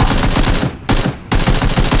 Ah,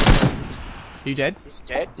 You dead? He's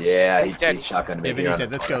dead. yeah, He's dead. He's shotgun me. Yeah, but he's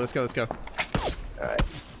dead. Let's go. Let's go. Let's go. All right.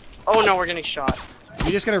 Oh no, we're getting shot.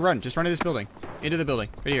 You just gotta run. Just run to this building. Into the building.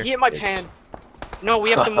 Right here. He hit my pan. No,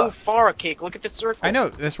 we have to move far, Cake. Look at the circle. I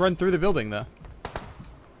know. Let's run through the building though.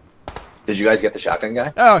 Did you guys get the shotgun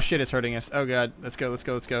guy? Oh shit! It's hurting us. Oh god. Let's go. Let's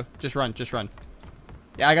go. Let's go. Just run. Just run.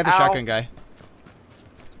 Yeah, I got the Ow. shotgun guy.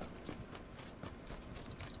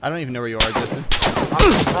 I don't even know where you are, Justin.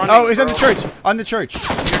 I'm just running, Oh, he's on bro. the church. On the church.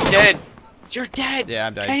 You're dead. You're dead. Yeah,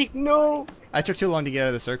 I'm dead. Cake, no. I took too long to get out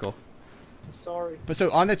of the circle. I'm sorry. But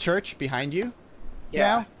so on the church behind you, Yeah.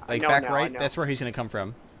 now, I like know back now, I right, know. that's where he's gonna come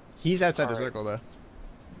from. He's outside the Alright. circle though.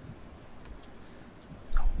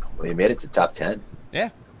 Well, you made it to top 10. Yeah,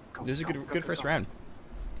 Go, this is a go, good go, good go, first go. round.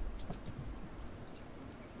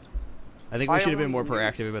 I think If we I should have been more only knew-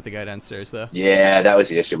 proactive about the guy downstairs though. Yeah, that was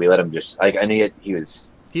the issue. We let him just like I knew he was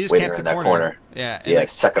He just waiting camped in the that corner. Yeah, Yeah,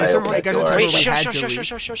 second I there's opened like, that there's a door. time Wait, where we shush, had shush, to shush, leave.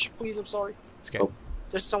 shush, shush, shush, please, I'm sorry. It's okay. Oh.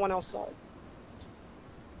 There's someone outside.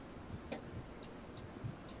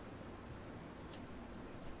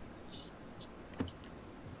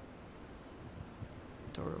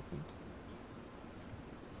 Door opened.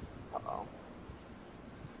 Uh-oh.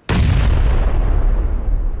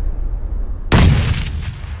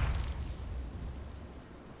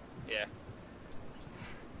 Yeah.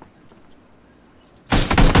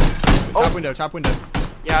 Oh. Top window. Top window.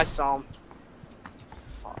 Yeah, I saw him.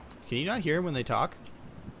 Fuck. Can you not hear him when they talk?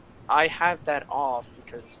 I have that off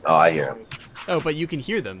because. Oh, that's I hear him. annoying. Oh, but you can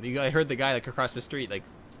hear them. I heard the guy like across the street. Like,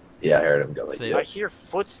 Yeah, I heard him go like Say that. I hear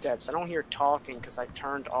footsteps. I don't hear talking because I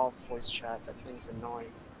turned off voice chat. That thing's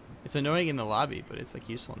annoying. it's annoying in the lobby, but it's like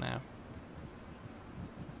useful now.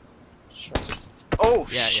 Should I just? Oh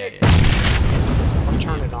Yeah, shit! yeah, yeah. I'll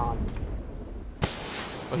turn it on.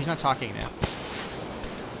 Oh, he's not talking now.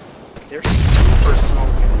 They're super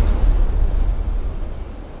smoking.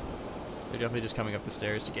 They're definitely just coming up the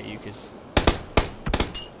stairs to get you, cause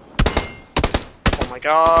Oh my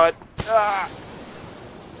god! Ah!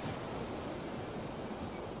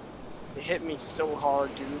 They hit me so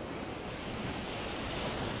hard, dude.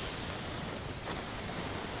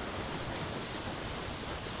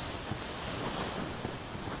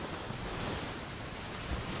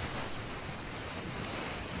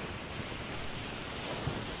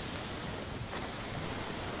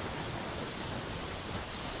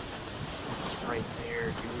 It's right there,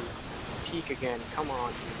 dude. Peek again. Come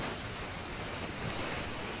on, dude.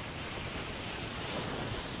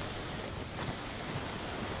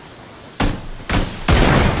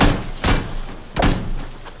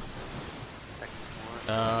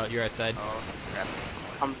 you're outside. Oh, crap.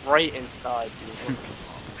 I'm right inside,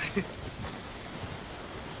 dude.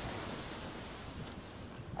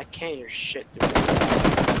 I can't hear shit through the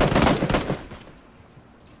glass.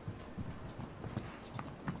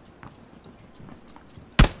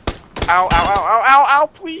 Ow, ow, ow, ow, ow, ow,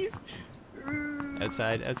 please!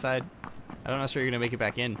 Outside. Outside. I'm not sure you're gonna make it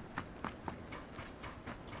back in.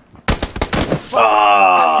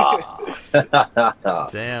 Ah.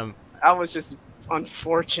 Damn. That was just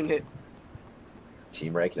unfortunate.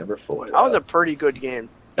 Team rank number 4. That was a pretty good game.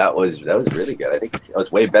 That was really good. I think it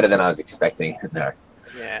was way better than I was expecting in there.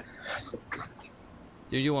 Yeah.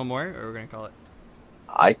 Do you do one more, or we're gonna call it?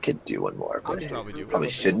 I could do one more, I but can probably do. probably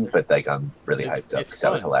shouldn't. But like, I'm really It's- hyped up it's because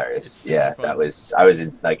that was fun. hilarious. It's super Yeah, fun. I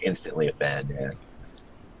was like instantly a fan. Yeah.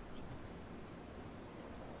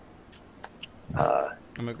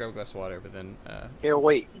 I'm gonna grab a glass of water, but then. Here,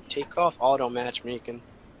 wait. Take off auto matchmaking.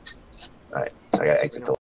 All right, so I got to exit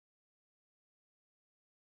the.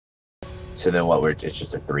 So then what? It's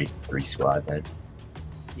just a three squad then.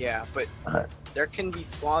 Yeah, but Uh-huh. there can be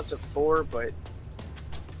squads of 4, but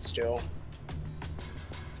still.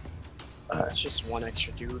 It's just one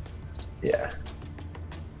extra dude. Yeah.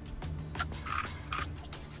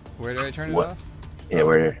 Where do I turn it What? off? Yeah,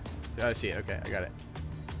 we're. Oh, I see it. Okay, I got it.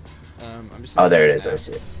 I'm just. Oh, there it gonna- is.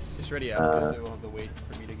 I see it. Just ready up, because they will have to wait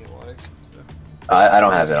for me to get water. So. I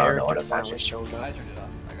don't have His it on. character What I'm finally watching. showed I up. turned it off.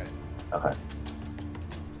 I got it. Okay.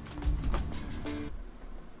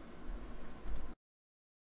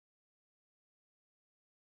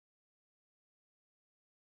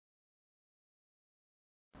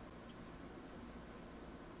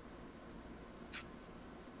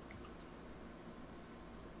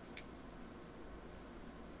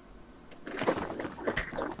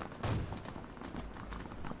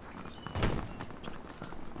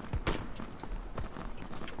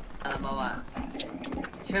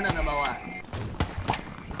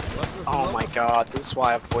 Oh my god, this is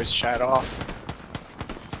why I voice chat off.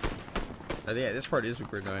 Yeah, this part is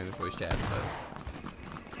super annoying, the voice chat, but.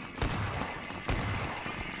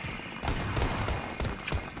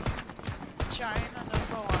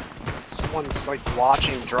 Someone's like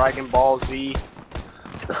watching Dragon Ball Z.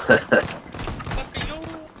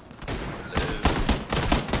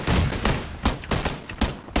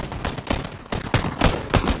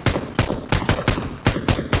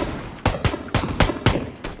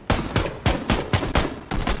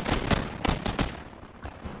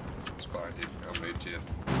 It's fine, dude. I'll move to you.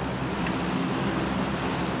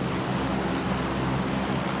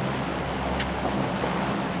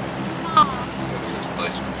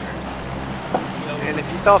 And if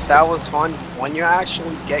you thought that was fun, when you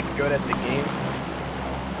actually get good at the game,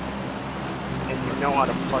 and you know how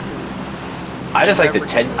to fucking... I just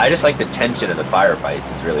like the tension of the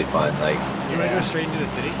firefights. It's really fun. Like, You wanna go straight into the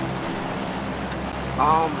city?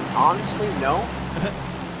 Honestly, no.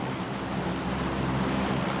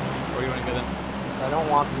 Or you wanna go then? Because I don't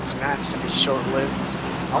want this match to be short-lived.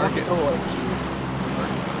 I want to Okay. go like you.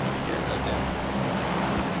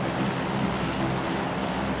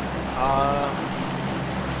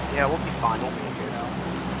 Yeah, we'll be fine. We'll make it out.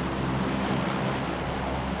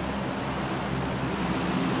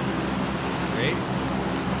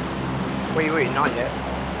 Great. Wait, not yet.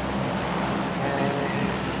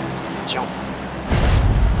 And jump.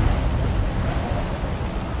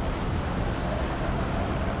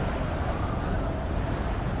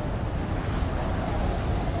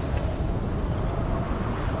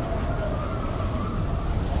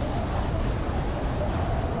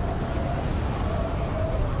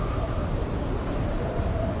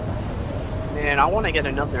 Man, I want to get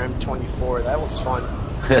another M24. That was fun.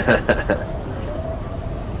 yeah,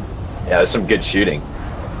 there's some good shooting.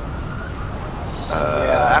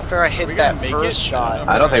 Yeah, after I hit we that gonna make first it? shot,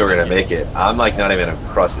 I don't think we're gonna make it. I'm like not even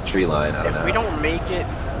across the tree line. I don't if know. we don't make it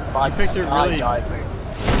by You picked a really-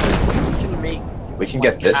 skydiving, we can make. We can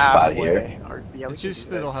get this spot here. Or, yeah, we It's can just do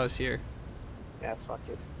the little this. house here. Yeah, fuck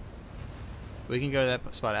it. We can go to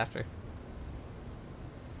that spot after.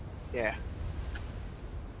 Yeah.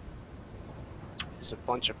 There's a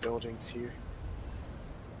bunch of buildings here.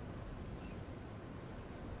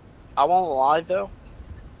 I won't lie though,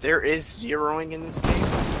 there is zeroing in this game.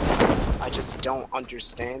 I just don't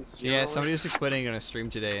understand zeroing. Yeah, somebody was explaining on a stream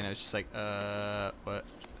today, and I was just like, what?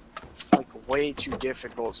 It's like way too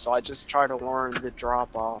difficult, so I just try to learn the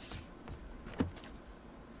drop off.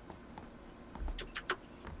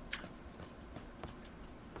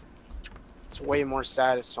 It's way more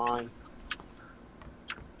satisfying.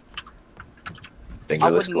 I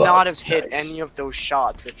would Fingerless not have gloves, hit nice. any of those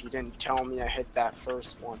shots if you didn't tell me I hit that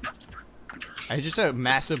first one. I just a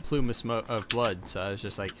massive plume of smoke of blood, so I was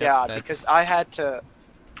just like, yep, Yeah, that's... because I had to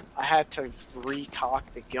recock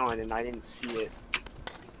the gun and I didn't see it.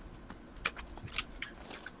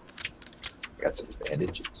 Got some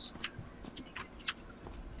bandages.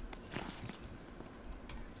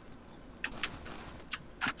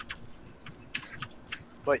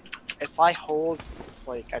 But if I hold,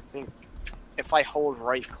 like, I think if I hold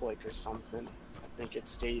right click or something, I think it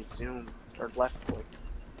stays zoomed. or left click.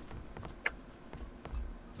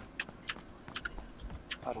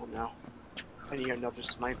 I don't know. I need another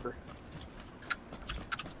sniper.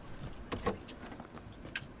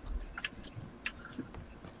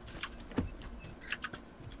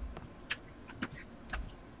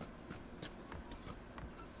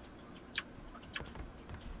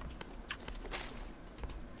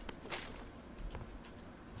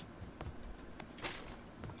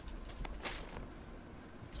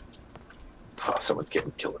 Oh, someone's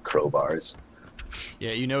getting killed with crowbars.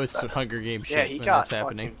 Yeah, you know it's some Hunger Game shit Yeah, he when got that's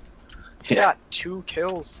happening. He got 2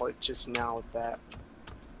 kills like just now with that,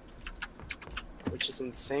 which is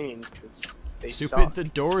insane because they Stupid, suck. the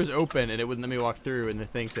door is open and it wouldn't let me walk through, and the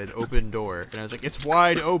thing said open door, and I was like, it's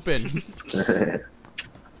wide open.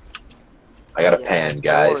 I got a Yeah, pan, the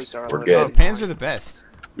guys. doors are We're lit Oh, good. pans are the best.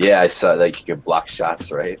 Yeah, I saw like you can block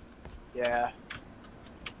shots, right? Yeah,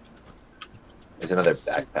 There's another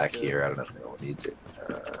Super backpack good. here. I don't know if anyone needs it.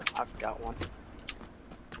 I've got one.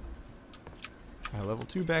 Level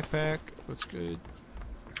 2 backpack. Looks good.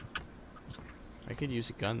 I could use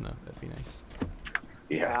a gun though. That'd be nice.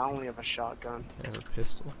 Yeah, Yeah. I only have a shotgun. I have a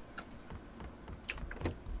pistol.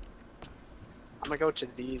 I'm gonna go to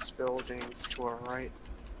these buildings to our right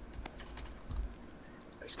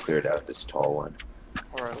I just cleared out this tall one.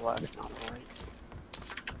 or our left, not right.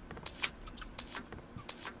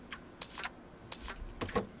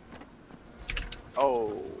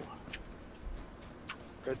 Oh.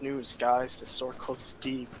 Good news, guys. The circle's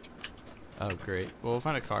deep. Oh, great. Well, we'll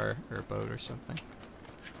find a car or a boat or something.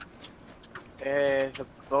 The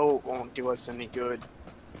boat won't do us any good.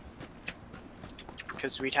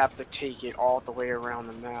 Because we'd have to take it all the way around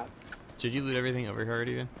the map. Did you loot everything over here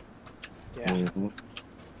already then? Yeah. Mm-hmm.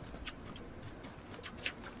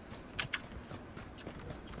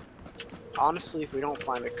 Honestly, if we don't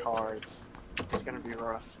find a car, it's gonna be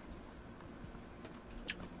rough.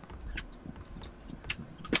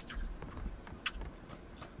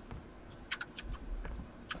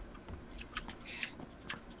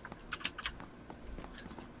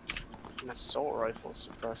 An assault rifle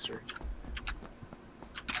suppressor.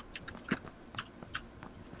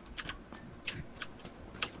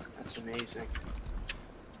 That's amazing.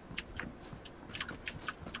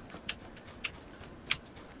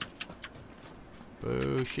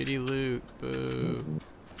 Boo, shitty loot. Boo.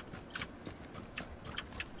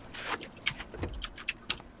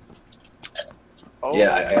 Oh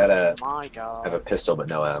Yeah, I gotta my god. have a pistol but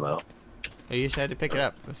no ammo. Oh, you just had to pick it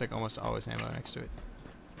up. There's like almost always ammo next to it.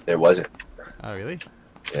 There wasn't. Oh, really?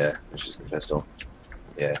 Yeah, it's just a pistol.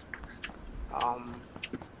 Yeah.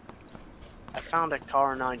 I found a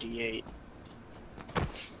car 98.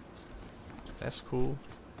 That's cool.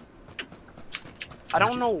 I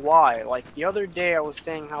don't know why. Like the other day, I was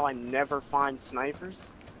saying how I never find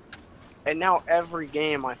snipers, and now every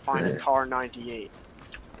game I find a car 98.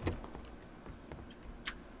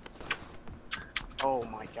 Oh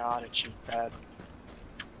my god, a cheap pad.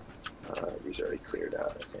 These are already cleared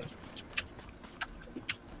out, I think.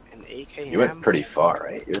 An AKM. You went pretty far,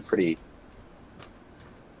 right? You're pretty.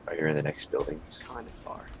 Are you in the next buildings? Kind of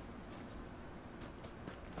far.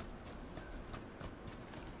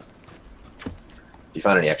 If you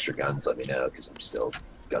find any extra guns, let me know, because I'm still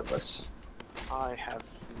gunless. I have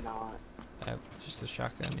not. I have just a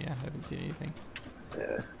shotgun. Yeah, I haven't seen anything.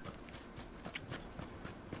 Yeah.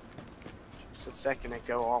 Just a second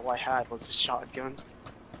ago, all I had was a shotgun.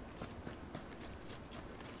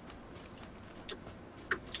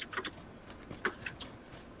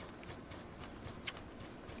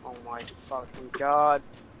 Oh my fucking god.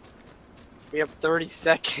 We have 30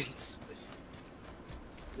 seconds.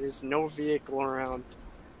 There's no vehicle around.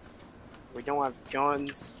 We don't have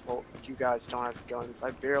guns. Well, you guys don't have guns.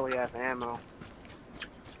 I barely have ammo.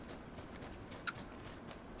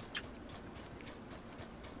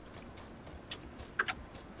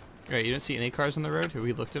 Right, you don't see any cars on the road? Have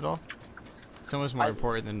we looked at all? It's almost more I-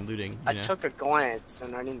 important than looting, you I know? took a glance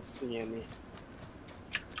and I didn't see any.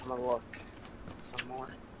 I'm gonna look some more.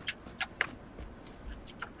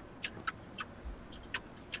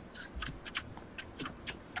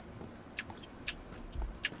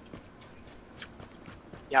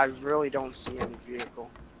 Yeah, I really don't see any vehicle.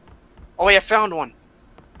 Oh wait, I found one!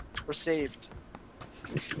 We're saved.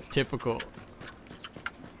 Typical.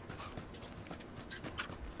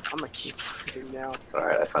 I'm gonna keep looking now.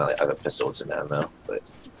 Alright, I finally have a pistol with some ammo, but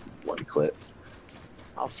one clip.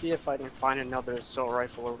 I'll see if I can find another assault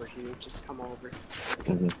rifle over here. Just come over.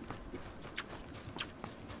 Mm-hmm.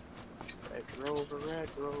 Red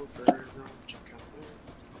Rover, don't you come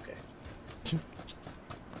in? Okay.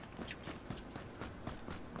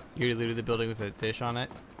 You already looted the building with a dish on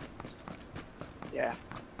it? Yeah.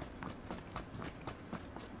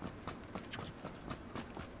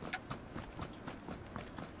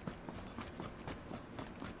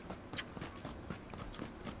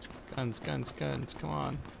 Guns, guns, guns, come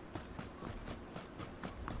on.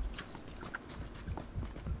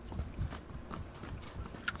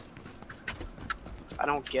 I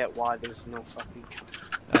don't get why there's no fucking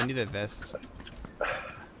guns. I need that vest.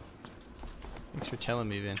 Thanks for telling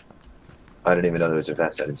me, Vin. I didn't even know there was a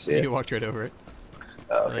vest. I didn't see it. You walked right over it.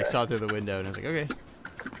 Oh, I okay. like saw it through the window and I was like, okay.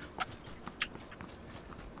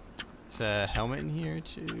 There's a helmet in here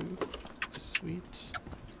too. Sweet.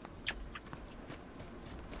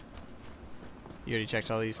 You already checked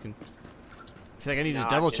all these. I feel like I need No, to I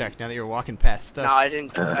double didn't. check now that you're walking past stuff. No, I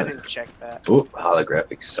didn't check that. Ooh,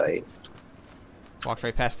 holographic sight. Walked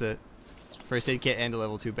right past the first aid kit and a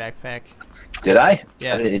level 2 backpack. Did I?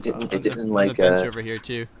 Yeah. It didn't. On It didn't the like. bench over here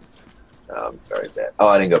too. Very bad. Oh,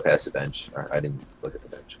 I didn't go past the bench. Or I didn't look at the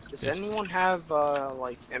bench. Does Yes. anyone have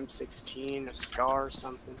like M16, a SCAR, or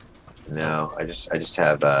something? No, I just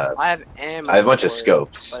have. I have ammo. I have a bunch of for it,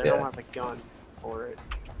 scopes. but I Yeah. don't have a gun for it.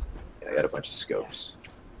 I got a bunch of scopes.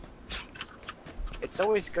 It's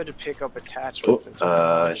always good to pick up attachments until you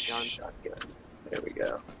find a gun. Shotgun. There we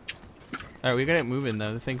go. Alright, we got it moving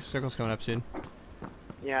though. The circle's coming up soon.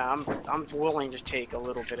 Yeah, I'm willing to take a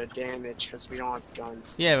little bit of damage because we don't have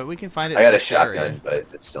guns. Yeah, but we can find it. I got in a this shotgun, area. but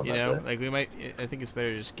it's still You not know, good. like we might. I think it's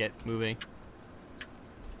better to just get moving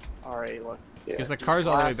Alright, look. Yeah. because the these car's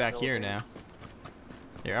all the way last back here now. buildings-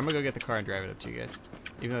 Here, I'm gonna go get the car and drive it up to you guys,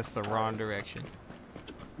 even though it's the wrong direction.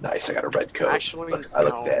 Nice, I got a red coat. Actually, I look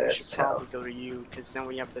no, badass we as should hell. probably go to you because then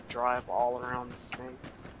we have to drive all around this thing.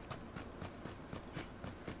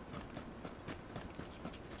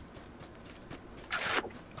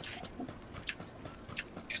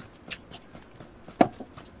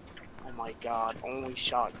 Oh my god, only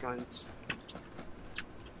shotguns.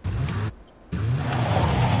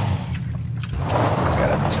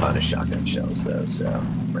 Got a ton of shotgun shells though, so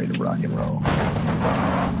I'm ready to rock and roll.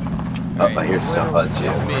 Oh, Alright, I hear so some HUD too.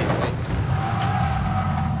 It's me. It's me.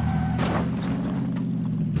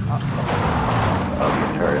 Oh, I'm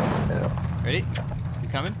getting hurt. No. Ready? You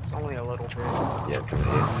coming? It's only a little bit. Yeah, I'm coming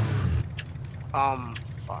in.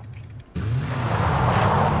 Fuck.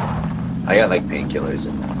 I got like painkillers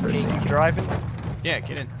and first Okay, you aid. driving? Yeah,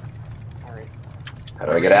 get in. Alright. How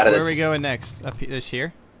do I get out of this? Where are we going next? Up this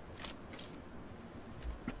here?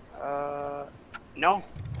 No.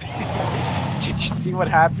 Did you see what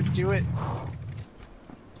happened to it?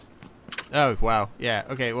 Oh wow. Yeah.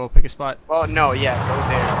 Okay. Well, pick a spot. Well, no, yeah, go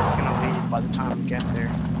there. It's gonna leave by the time we get there.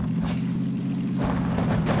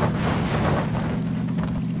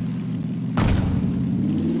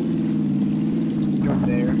 Just go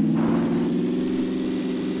there.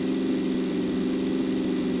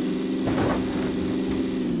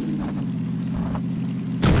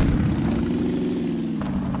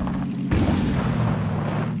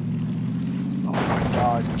 Oh my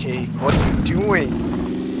god, Kate, what are you doing?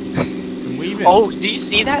 I'm weaving. Oh, do you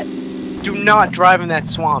see that? Do not drive in that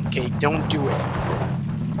swamp, Kate. Don't do it.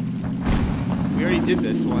 We already did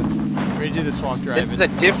this once. We already did the swamp driving. This is a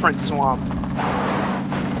different swamp.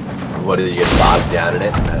 What did you get bogged down in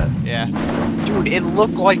it? Yeah. Dude, it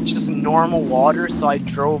looked like just normal water, so I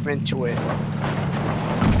drove into it.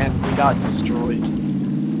 And we got destroyed.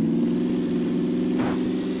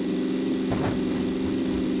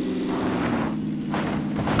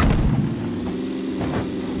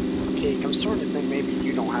 Cake, I'm starting to think maybe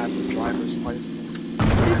you don't have a driver's license.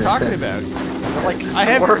 What are you talking about? You're like I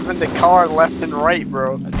have- swerving the car left and right,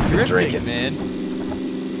 bro. Drifting, drinking. man.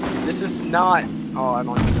 This is not... Oh, I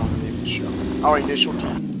don't even know the initial. Oh, initial key.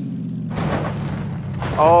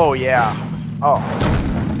 Oh, yeah. Oh.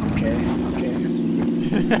 Okay, I see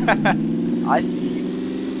you. I see you.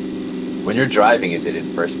 When you're driving, is it in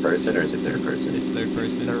first person or is it third person? It's third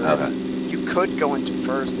person. Third. Okay. You could go into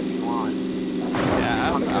first if you want. It's Yeah,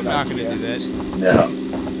 not a I'm good not gonna idea. do that. No.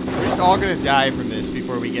 We're just all gonna die from this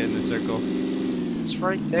before we get in the circle. It's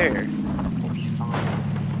right there. We'll be fine.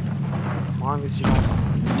 As long as you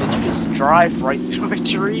don't... Did you just drive right through a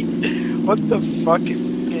tree? What the fuck is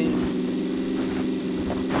this game?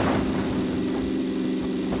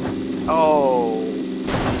 Oh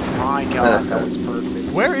my god, that was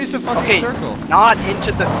perfect. Where is the fucking Okay. circle? Not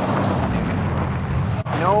into the...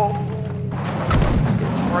 No.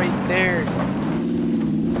 It's right there.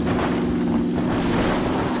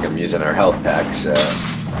 I'm using our health pack, so.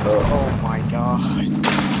 Oh my god.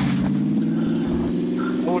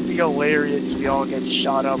 It would be hilarious if we all get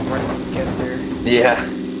shot up right when we get there. Yeah.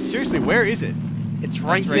 Seriously, where is it? It's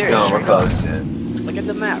right right there. No, we're straight up. close. Yeah. Look at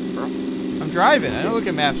the map, bro. I'm driving. I don't look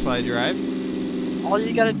at maps while I drive. All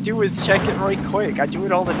you gotta do is check it right quick. I do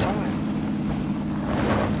it all the time.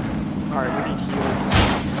 Alright, we need heals.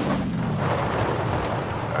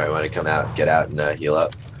 Alright, want to come out, get out, and heal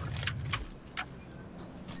up?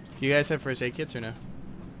 You guys have first aid kits or no?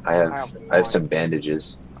 I have some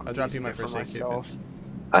bandages. I'll drop you my first aid kit. Then.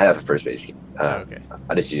 I have a first aid kit. Okay.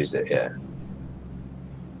 I just used it, yeah.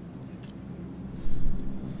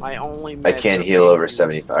 My only I can't heal over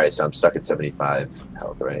 75. Alright, so I'm stuck at 75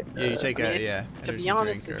 health, right? Yeah, you take a, yeah. To be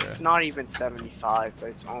honest, it's not even 75, but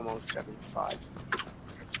it's almost 75.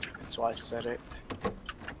 That's why I said it.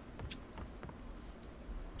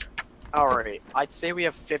 Alright, I'd say we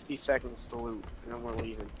have 50 seconds to loot, and then we're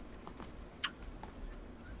leaving.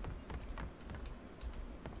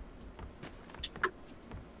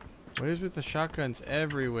 What is with the shotguns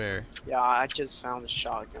everywhere? Yeah, I just found a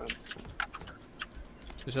shotgun.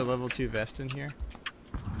 There's a level 2 vest in here.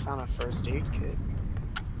 Found a first aid kit.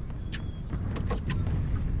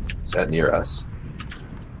 Is that near us?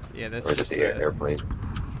 Yeah, that's or is just it the airplane.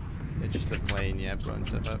 It's just the plane, yeah, blowing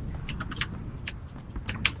stuff up.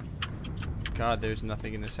 God, there's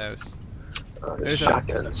nothing in this house. There's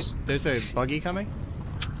shotguns. There's a buggy coming.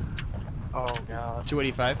 Oh god.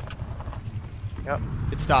 285. Yep.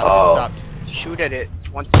 It stopped. Oh. It stopped. Shoot at it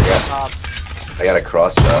once it stops. I got a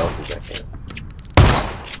crossbow.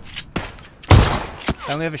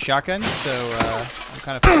 I only have a shotgun, so I'm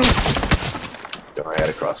kind of. Don't worry, I had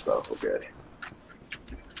a crossbow. We're good.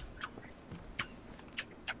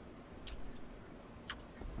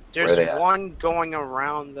 There's one going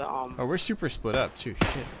around the Oh, we're super split up too.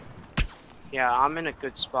 Shit. Yeah, I'm in a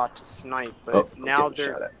good spot to snipe, but now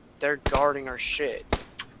they're guarding our shit.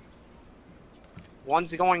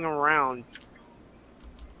 One's going around.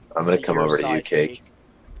 I'm gonna come over to you, Cake.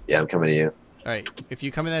 Yeah, I'm coming to you. Alright, if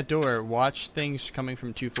you come in that door, watch things coming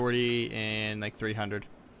from 240 and like 300.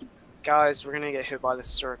 Guys, we're gonna get hit by the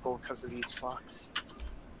circle because of these fucks.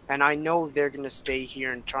 And I know they're gonna stay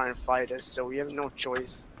here and try and fight us, so we have no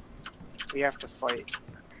choice. We have to fight.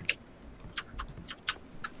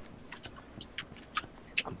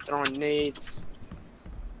 I'm throwing nades.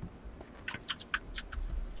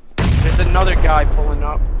 There's another guy pulling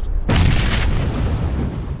up.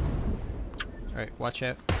 Alright, watch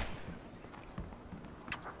out.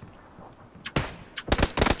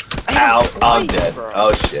 Ow, I'm dead. Bro.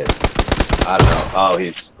 Oh shit. I don't know. Oh,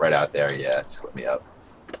 he's right out there. Yeah, slip me up.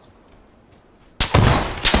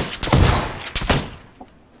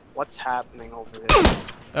 What's happening over there?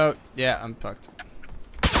 Oh, yeah, I'm fucked.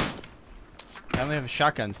 I only have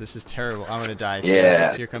shotguns. This is terrible. I'm gonna die too.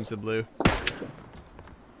 Yeah. Here comes the blue.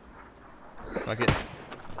 Fuck it.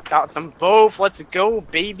 Got them both. Let's go,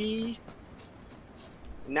 baby.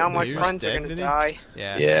 Now my friends are gonna die.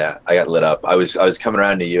 Yeah. Yeah, I got lit up. I was coming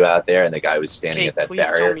around to you out there, and the guy was standing at that please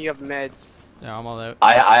barrier. tell me you have meds. No, I'm all out.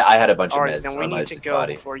 I had a bunch of meds. Alright, then we need to go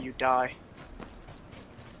before you die.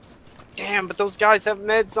 Damn, but those guys have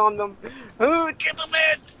meds on them. Oh, get the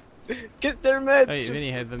meds! Get their meds! Hey,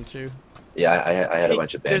 Vinny had them too. Yeah, I had a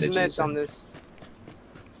bunch of bandages. There's meds on this.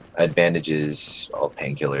 I had bandages, all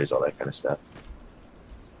painkillers, all that kind of stuff.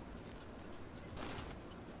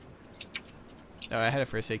 Oh, I had a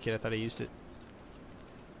first aid kit. I thought I used it.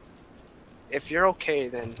 If you're okay,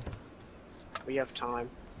 then we have time.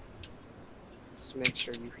 Let's make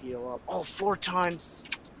sure you heal up. Oh, 4 times!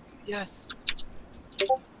 Yes!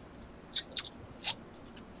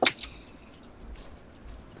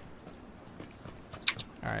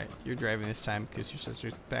 Alright, you're driving this time because you're such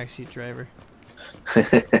a backseat driver.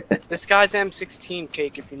 This guy's M16,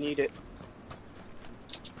 Cake, if you need it.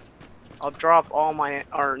 I'll drop all my,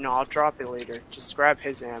 or no, I'll drop it later. Just grab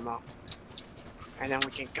his ammo. And then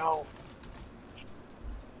we can go.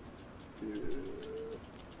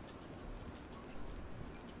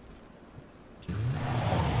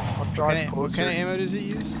 I'll drive closer. What kind of ammo does it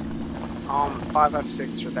use?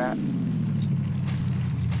 5F6 for that.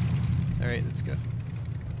 Alright, let's go.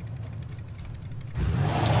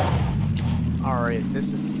 Alright,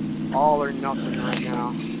 this is all or nothing right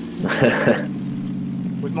now.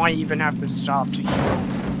 We might even have to stop to heal.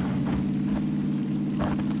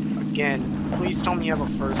 Again, please tell me you have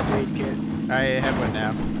a first aid kit. I have one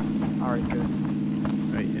now. Alright, good.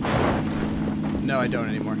 Right. No, I don't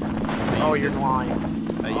anymore. Oh, you're lying.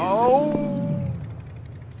 I used it.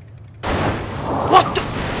 What the?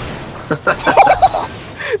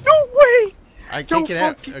 No way! I can't get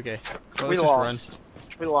out. Okay. Well, we let's lost. just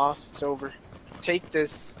run. We lost. It's over. Take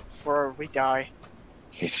this before we die.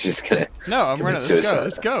 He's just gonna. No, I'm running. Let's go.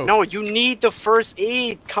 Let's go. No, you need the first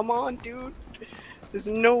aid. Come on, dude. There's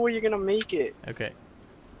no way you're gonna make it. Okay.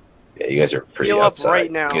 Yeah, you guys are pretty heal outside. Up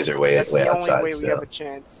right now. You guys are way That's outside. That's the only way still. we have a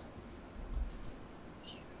chance.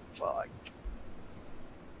 fuck.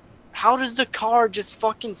 How does the car just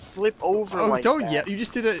fucking flip over like don't that? yell. You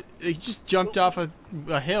just did a. You just jumped off a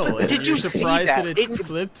hill. And Did you're you see surprised that? it It-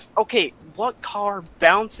 flipped? Okay, what car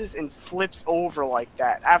bounces and flips over like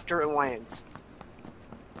that after it lands?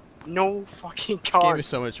 No fucking This game car. is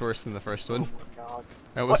so much worse than the first Oh one. my god.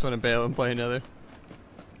 I almost want to bail and play another.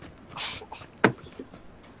 Oh my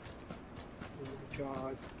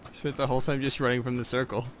god. Spent the whole time just running from the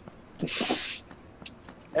circle.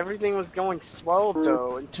 Everything was going swell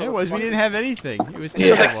though until It was. We didn't have anything. It was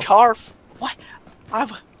until terrible. the car. What?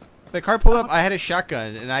 The car pulled up. I had a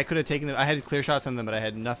shotgun, and I could have taken them. I had clear shots on them, but I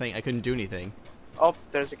had nothing. I couldn't do anything. Oh,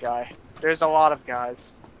 there's a guy. There's a lot of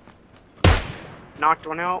guys. Knocked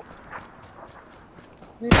one out.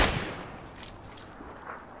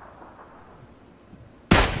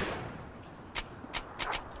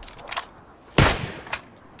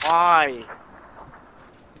 Why?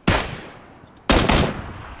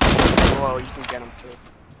 Whoa, you can get him too.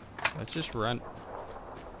 Let's just run.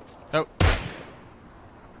 Oh,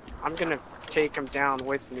 I'm gonna take him down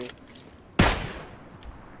with me.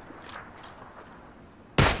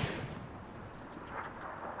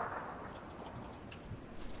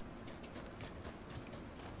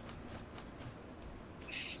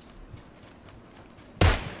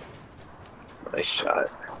 Nice shot.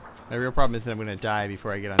 my real problem is that I'm gonna die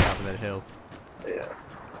before I get on top of that hill. Yeah.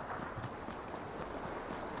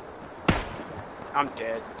 I'm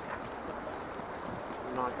dead.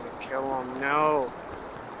 I'm not gonna kill him, no.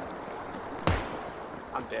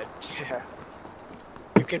 I'm dead. Yeah.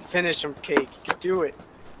 You can finish him, Cake. You can do it.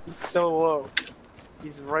 He's so low.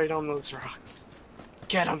 He's right on those rocks.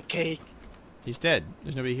 Get him, Cake. He's dead.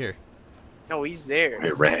 There's nobody here. No, he's there.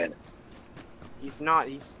 It ran. He's not.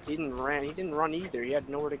 He didn't run either. He had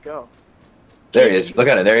nowhere to go. There he is. Look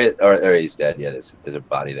at it. There he is. Or there he's dead. Yeah, there's a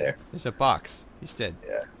body there. There's a box. He's dead.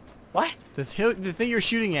 Yeah. What? The thing you're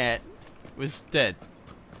shooting at was dead.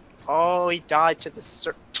 Oh, he died to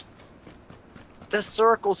the The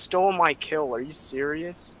circle stole my kill. Are you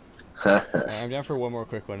serious? Alright, I'm down for one more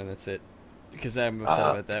quick one, and that's it. Because I'm upset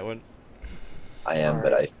about that one. I am,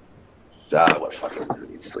 Alright. but I what fucking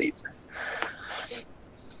need sleep.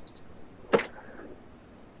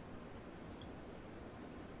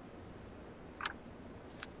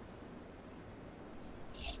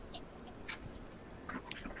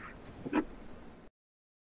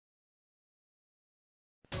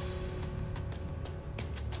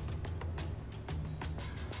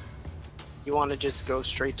 You want to just go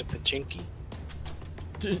straight to Pachinki?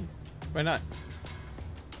 Why not?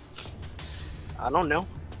 I don't know.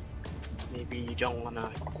 Maybe you don't want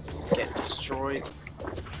to get destroyed.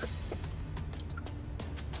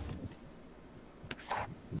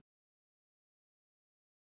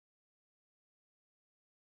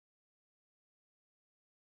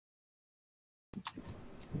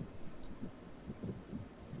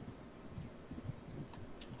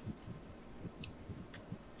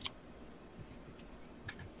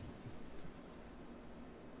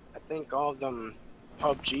 I think all of them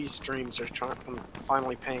PUBG streams are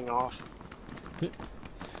finally paying off.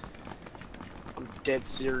 I'm dead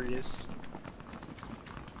serious.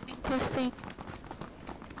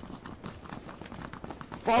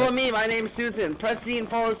 Follow me, my name's Susan. Press C and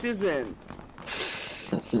follow Susan.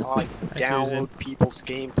 I download Susan. people's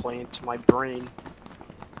gameplay into my brain.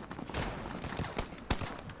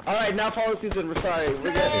 Alright, now follow Susan. We're sorry. We're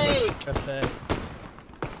good. Press tag.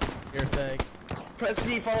 Your tag. Press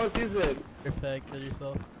C, follow Susan. Your tag, kill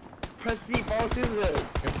yourself. Press C, follow Susan. Your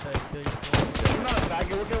tag, kill yourself. You're not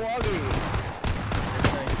faggot, look at Walgreens. Your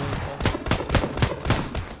tag, kill yourself.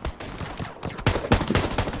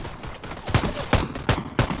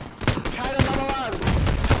 China number one.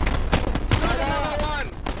 China number one.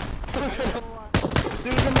 Susan number one.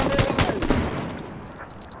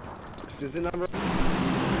 Susan number one.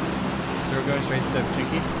 So we're going straight to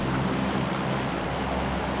Pachinki?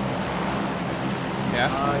 Yeah?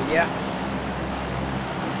 Yeah.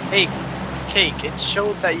 Hey, Cake, it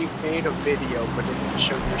showed that you made a video, but it didn't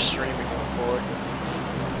show you're streaming it for.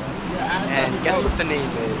 And guess what the name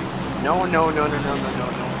is? No,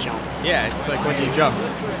 jump. Yeah, it's like when you jumped.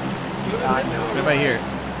 I know. What about here?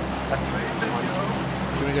 That's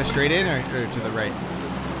fun. Do we go straight in or to the right?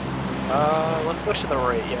 Let's go to the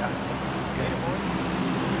right, yeah.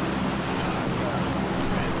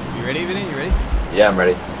 You ready, Vinny? You ready? Yeah, I'm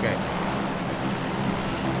ready. Okay.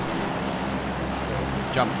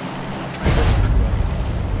 Jump.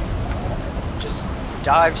 Just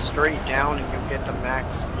dive straight down and you'll get the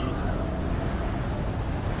max speed.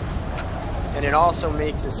 And it also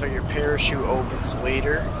makes it so your parachute opens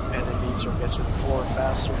later, and then means you'll get to the floor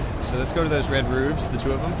faster. So let's go to those red roofs, the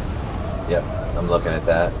two of them. Yep, I'm looking at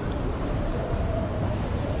that.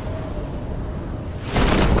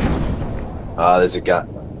 There's a guy.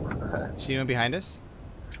 See anyone behind us?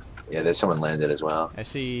 Yeah, there's someone landed as well. I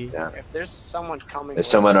see. Yeah. If there's someone coming, There's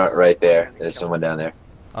with someone us, right they're there. gonna There's kill someone down there.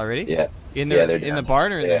 Already? Yeah. In the Yeah, they're in the down.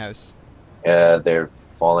 barn or in the Yeah. house? They're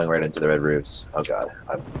falling right into the red roofs. Oh god,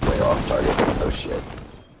 I'm way off target. Oh shit.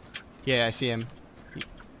 Yeah, I see him.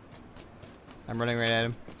 I'm running right at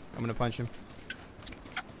him. I'm gonna punch him.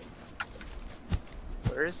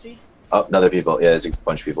 Where is he? Oh, another people. Yeah, there's a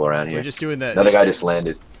bunch of people around We're here. just doing the Another guy just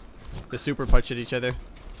landed. the super punch at each other.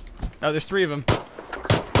 Oh, there's 3 of them.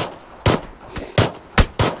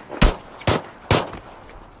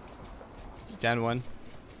 Down 1.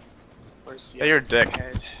 Where's he? Hey, you're a dick.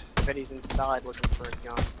 Head. I bet he's inside looking for a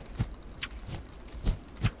gun.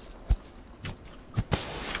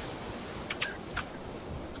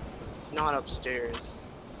 It's not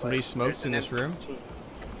upstairs. Somebody but smokes there's in an this room? M16.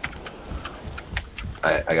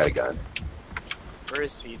 I got a gun. Where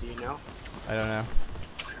is he? Do you know? I don't know.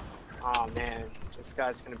 Oh man, this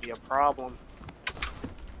guy's gonna be a problem.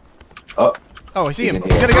 Oh, Oh, I see He's him. in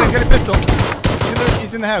He's here. got a pistol.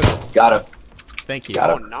 He's in the house. got him. Thank you. Got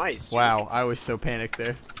Oh, him. nice. dude. Wow, I was so panicked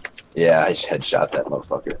there. Yeah, I just headshot that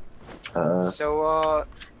motherfucker. So,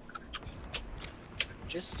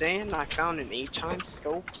 just saying, I found an 8x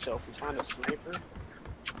scope, so if we find a sniper,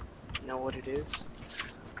 you know what it is?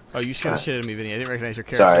 Oh, you scared the shit out of me, Vinny. I didn't recognize your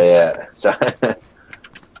character. Sorry, yeah. Sorry.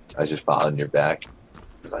 I was just following your back.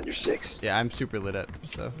 It was on your 6. Yeah, I'm super lit up,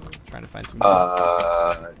 so trying to find some.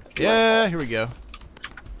 Yeah, here we go.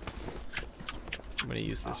 I'm gonna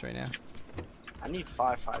use this right now. I need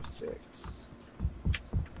 5.56.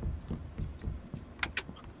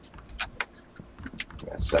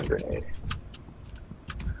 Yeah, stun grenade.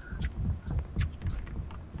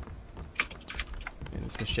 And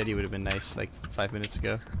this machete would have been nice like 5 minutes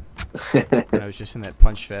ago. When I was just in that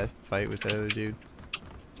punch fest fight with the other dude.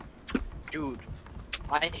 Dude,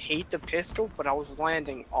 I hate the pistol, but I was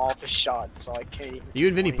landing all the shots, so I can't even You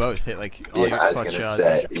and Vinny complain. both hit like all Yeah, your I was clutch gonna shots.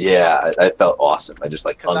 say. Yeah, I felt awesome. I just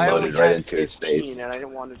like 'Cause I unloaded only right had into his 15, face. and I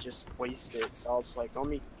didn't want to just waste it, so I was like, let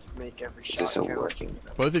me make every Is shot this count. working?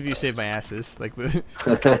 Both of you saved my asses, like the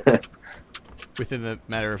within the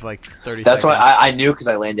matter of like 30 That's seconds. why I knew because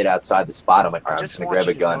I landed outside the spot. I'm like, all right, I'm Just just gonna want grab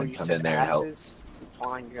a you to know gun and you come said in there and help. asses,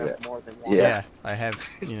 implying you have more than one. Yeah. Yeah, I have,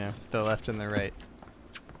 you know, the left and the right.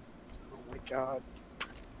 Oh my god.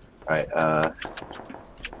 Alright,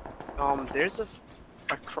 There's a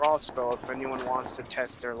crossbow if anyone wants to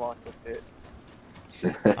test their luck with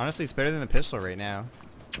it. Honestly, it's better than the pistol right now.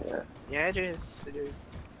 yeah. Yeah, it is. It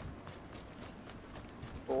is.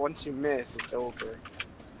 But once you miss, it's over.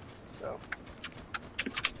 So.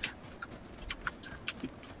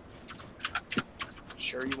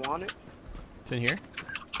 Sure you want it? It's in here?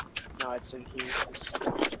 No, it's in here. Just...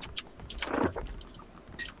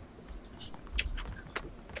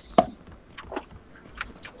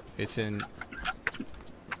 It's in.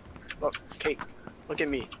 Look, Kate. Look at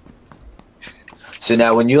me. So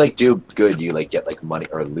now when you like do good, you like get like money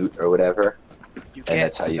or loot or whatever. You And get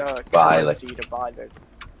that's how you the buy, like- currency to buy the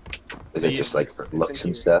Is it Yeah, just like for it's in looks and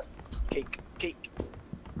here. stuff? cake. Cake.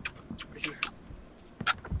 Right here.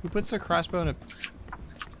 Who puts a crossbow in a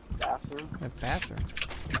Bathroom. bathroom?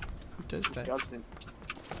 Who does that? Doesn't.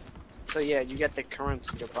 So yeah, you get the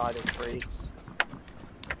currency to buy the crates.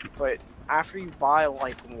 But after you buy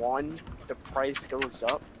like one, the price goes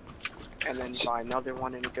up. And then you buy another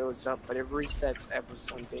one and it goes up. But it resets every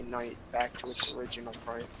Sunday night back to its original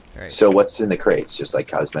price. Alright. So what's in the crates? Just like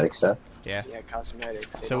cosmetic stuff? Yeah. Yeah,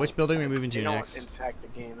 cosmetics. They So which don't- building are we moving They to don't next? impact the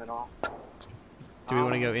game at all. Do we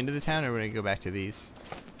want to go into the town or do we want to go back to these?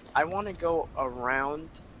 I want to go around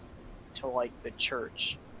to like the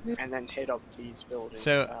church and then hit up these buildings.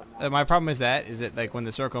 So my problem is that like when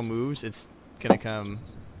the circle moves, it's gonna come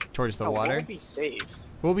towards the water. We'll be safe.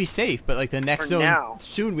 We'll be safe, but like the next For zone, now.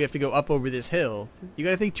 soon we have to go up over this hill. You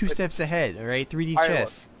gotta think 2 steps ahead, all right? 3D Alright,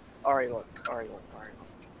 chess. Alright, look.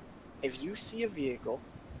 If you see a vehicle,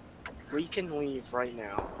 we can leave right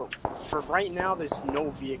now. But for right now, there's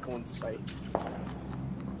no vehicle in sight.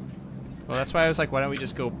 Well, that's why I was like, why don't we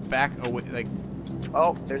just go back away? Like,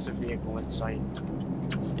 Oh, there's a vehicle in sight.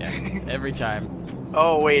 yeah, every time.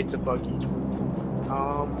 Oh, wait, it's a buggy.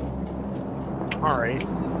 Alright.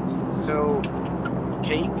 So,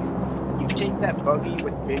 Cake, you take that buggy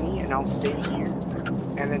with Vinny and I'll stay here.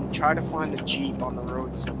 And then try to find a Jeep on the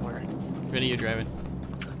road somewhere. Vinny, you're driving.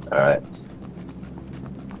 Alright.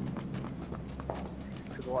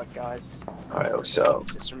 Good luck, guys. Alright, so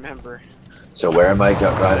Just remember, So where am I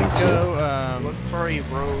riding Let's to? go. Look for a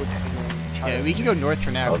road and then try Yeah, to we can go north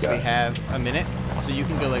for now because Okay. we have a minute. So you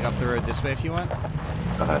can go like up the road this way if you want.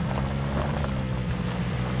 Okay.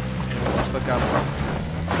 And we'll just look up.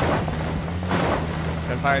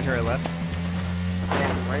 Gunfire to our left.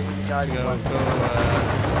 And right when you guys So left. go.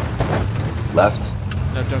 Left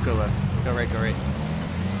No, don't go left. Go right. Go right.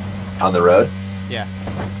 on the road. Yeah.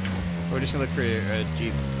 We're just gonna look for a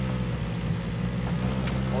jeep.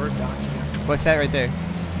 Or document. What's that right there?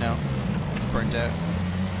 No, it's burnt out.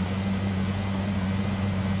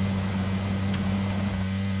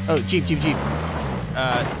 Oh, jeep.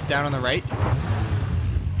 It's down on the right.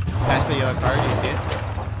 Past the yellow car. Do you see it?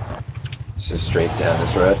 It's just straight down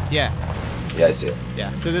this road. Yeah. Yeah, I see it.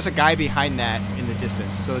 Yeah. So there's a guy behind that in the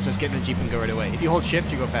distance. So let's just get in the jeep and go right away. If you hold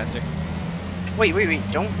shift, you go faster. Wait.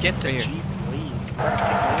 Don't get the Right here. Jeep. Leave. You have to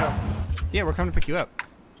pick me up. Yeah, we're coming to pick you up.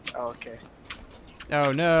 Oh, okay.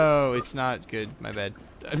 Oh no, it's not good. My bad.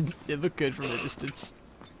 It looked good from the distance.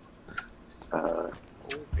 Oh,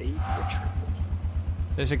 baby, the triple.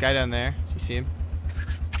 There's a guy down there. Do you see him?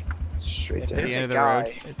 Straight If down. At there's the end a of the guy,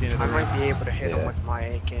 road. At the end of I the road. might be able to hit him Yeah. with my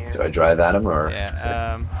AK. Do I drive at him or?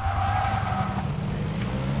 Yeah.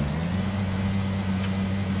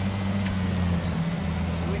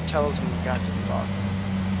 Somebody tells me you guys are fucked.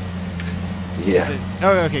 Yeah.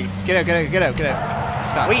 Oh, okay. Get out.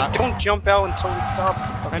 Stop. Wait, don't jump out until he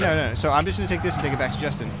stops. I know, no. So I'm just gonna take this and take it back to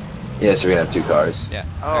Justin. Yeah, so we're gonna have 2 cars. Yeah.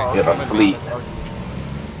 Oh, Alright, You have a okay. fleet.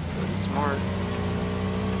 Pretty smart.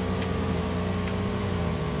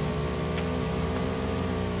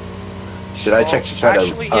 Should I check to try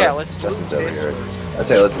Actually, to? yeah, let's Justin's loot over this here. first. I'd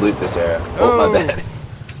say let's loot this area. Oh, my Oh. bad.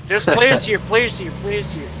 There's players here, players here.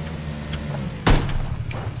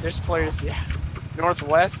 There's players, yeah.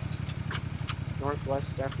 Northwest,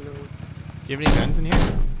 definitely. Do you have any guns in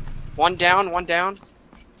here? One down.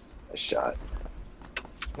 A shot.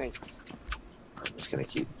 Thanks. I'm just gonna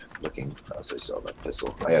keep looking. I saw my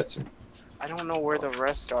pistol. I got some. I don't know where the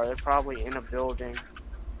rest are. They're probably in a building.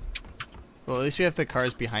 Well, at least we have the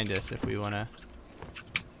cars behind us if we wanna.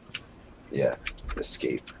 Yeah.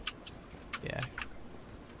 Escape. Yeah.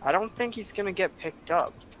 I don't think he's gonna get picked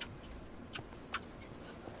up.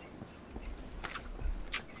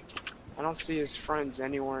 I don't see his friends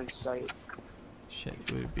anywhere in sight. Shit,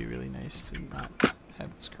 it would be really nice to not have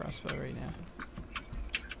this crossbow right now.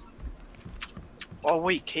 Oh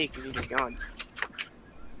wait, Cake, we need a gun.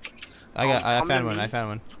 I come found to one. me. I found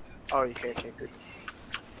one. Oh, okay, good.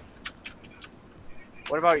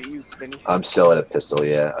 What about you, Vinny? I'm still at a pistol.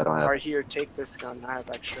 Yeah, I don't have. Alright, here, take this gun. I have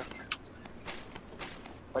extra.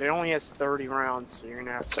 But it only has 30 rounds, so you're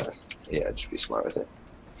gonna have to Yeah, just be smart with it.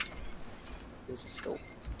 use a scope.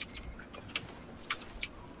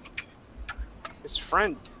 His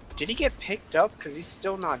friend, did he get picked up? Because he's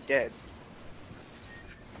still not dead.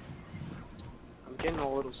 I'm getting a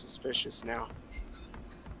little suspicious now.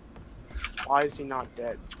 Why is he not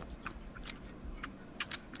dead?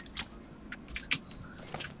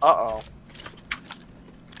 Uh-oh.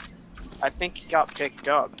 I think he got picked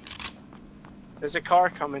up. There's a car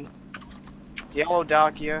coming. Yellow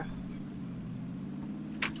Dacia.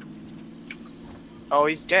 Oh,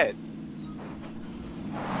 he's dead.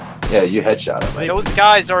 Yeah, you headshot him. Those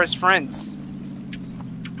guys are his friends.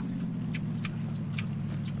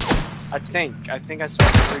 I think I saw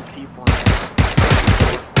 3 people.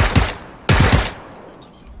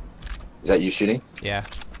 Is that you shooting? Yeah.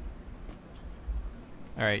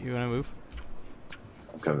 All right, you wanna move?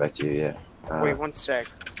 I'm coming back to you. Yeah. Wait 1 sec.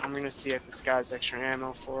 I'm gonna see if this guy has extra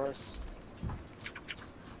ammo for us.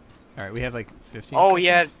 All right, we have like 15. Oh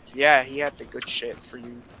seconds. yeah, he had the good shit for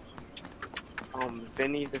you.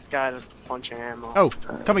 Vinny, this guy had a bunch of ammo. Oh,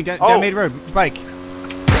 coming down, Oh. down Main Road, bike.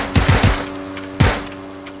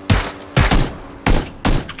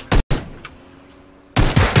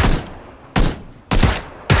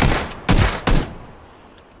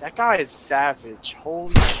 That guy is savage.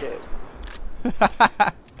 Holy shit.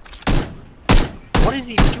 What is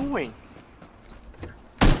he doing?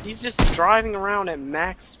 He's just driving around at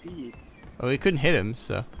max speed. Well, we couldn't hit him,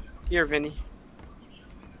 so. Here, Vinny.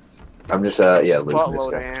 I'm just yeah looting this Buttload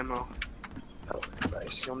of guy. ammo. Oh,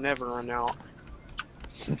 nice. You'll never run out.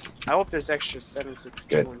 I hope there's extra 7.62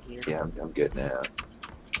 Good. in here. Yeah, I'm good now.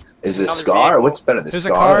 Is this Another Scar? vehicle. What's better, the There's a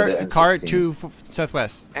Scar or car, the car M16? to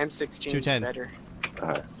southwest. M16 is 210. better.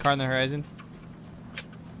 Alright. Car on the horizon.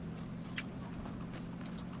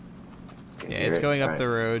 Yeah, it's going up the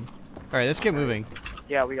road. All right, let's get moving.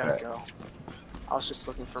 Yeah, we gotta Alright. go. I was just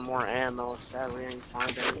looking for more ammo. Sadly, I didn't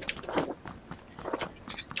find any.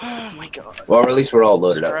 Oh my god. Well, at least we're all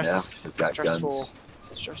loaded Stress. up now. We've got Stressful. guns.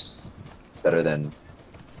 Stress. Better than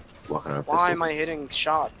walking around Why am pistols. I hitting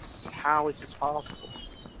shots? How is this possible?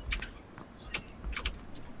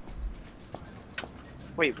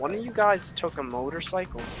 Wait, one of you guys took a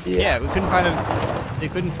motorcycle? Yeah, we couldn't find a. They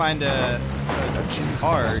couldn't find a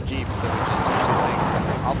car or jeep, so we just took 2 things.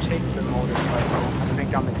 I'll take the motorcycle. I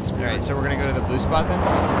think I'm experienced. All right, so we're gonna go to the blue spot then.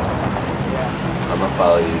 Yeah. I'm gonna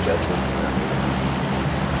follow you, Justin.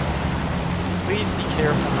 Please be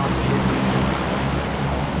careful not to hit me.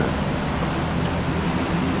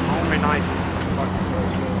 Oh my night. Fucking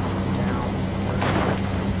down.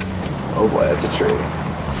 Oh boy, that's a tree.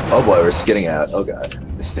 Oh boy, we're skidding out. Oh god,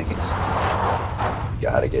 this thing is.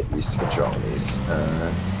 Gotta get used to controlling these.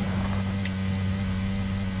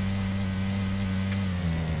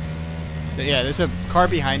 But yeah, there's a car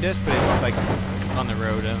behind us, but it's like on the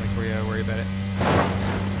road. I don't think we gotta worry about it.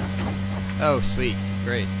 Oh, sweet,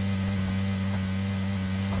 great,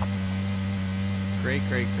 great.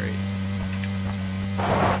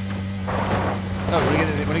 Oh, what do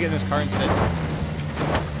you get in this car instead?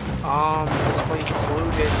 This place is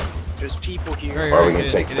looted. There's people here. Right, Or are we right, gonna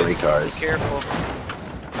take 3 cars? Be careful.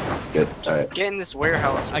 Good. Just Alright. get in this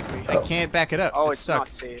warehouse with me. I can't back it up. Oh, it it's not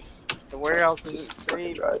sucks. safe. The warehouse isn't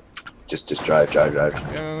safe. Drive. Just drive.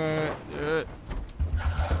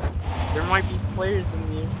 There might be players in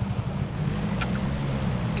here.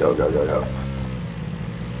 Go.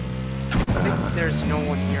 I think there's no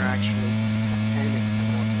one here actually.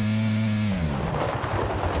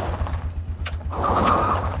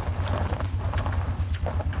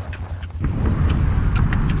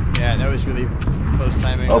 Yeah, that was really close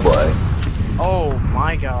timing. Oh boy. Oh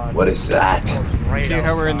my god. What is that? That was right See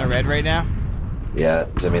how we're in the outside. red right now? Yeah,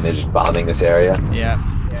 does that mean they're just bombing this area? Yeah.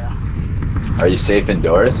 Yeah. Are you safe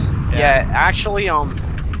indoors? Yeah, actually,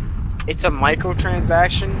 it's a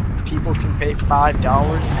microtransaction. People can pay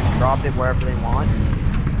 $5 and drop it wherever they want.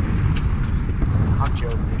 I'm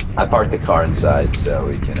joking. I parked the car inside so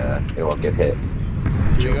we can, it won't get hit.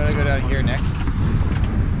 Do we gotta go down here next?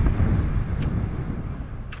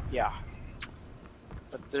 Yeah.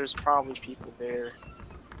 But there's probably people there.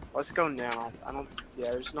 Let's go now.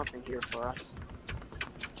 Yeah, there's nothing here for us.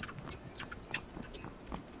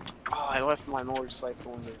 Oh, I left my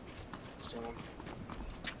motorcycle in the zone.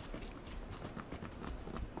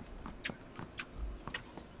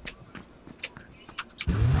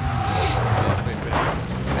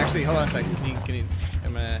 Actually, hold on a second. Can you,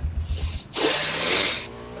 I'm gonna...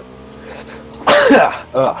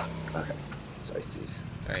 Ugh. Okay. Sorry, jeez.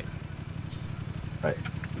 Alright.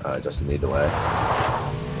 Alright. Justin, lead the way.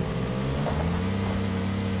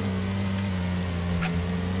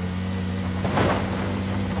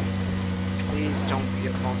 Please don't be a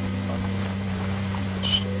bumpy fucking piece of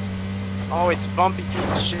shit. Oh, it's bumpy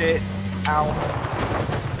piece of shit. Ow.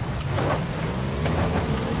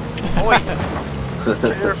 Oi!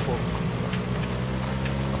 Careful.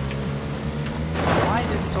 Why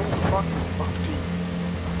is it so fucking bumpy?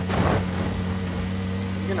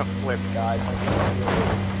 I'm gonna flip, guys. I can feel it.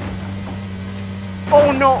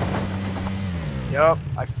 Oh no! Yup,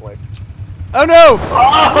 I flipped. Oh no!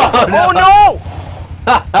 Oh no!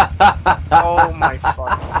 Oh my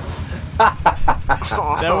fuck.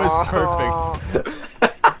 That was perfect.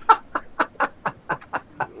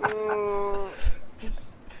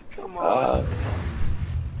 Come on.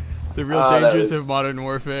 The real that dangers was- of modern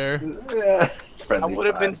warfare. I would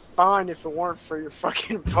have been fine if it weren't for your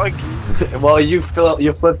fucking buggy. Well, you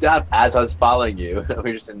flipped out as I was following you. We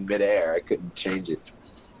were just in midair. I couldn't change it.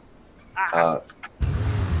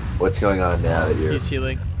 What's going on now that you're? He's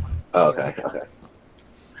healing. Oh, okay.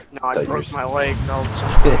 No, I Thought you broke were- my legs. I was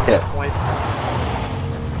just disappointed.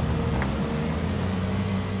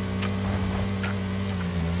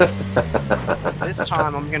 This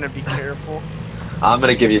time I'm gonna be careful. I'm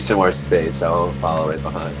gonna give you some more space. I won't follow right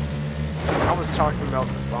behind. I was talking about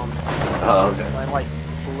the bumps. Oh, okay. Because I like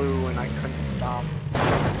flew and I couldn't stop.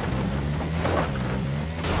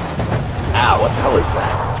 Ow! What the hell is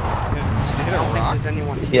that? Did you hit I a don't think rock? there's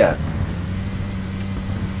anyone here. Yeah.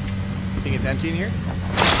 You think it's empty in here?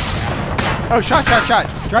 Oh, shot!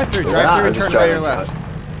 Drive through Yeah, I'm and just turn right or driving, left.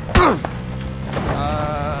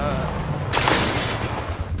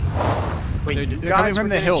 Wait, They're you coming guys from were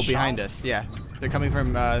the getting hill shot? behind us. Yeah, they're coming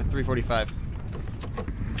from 345.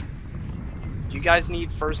 Do you guys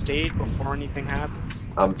need first aid before anything happens?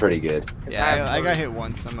 I'm pretty good. 'Cause Yeah, I got first- hit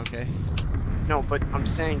once. I'm okay. No, but I'm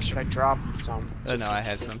saying, should I drop you some? Oh, Just no, in I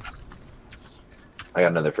have some. case. I got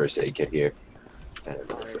another first aid kit here. And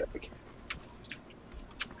another Alright. bag.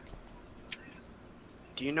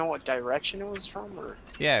 Do you know what direction it was from, or?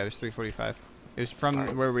 Yeah, it was 345. It was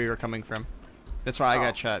from where we were coming from. That's why I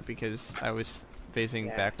got shot, because I was facing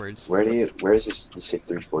Yeah. backwards. Where is this? You said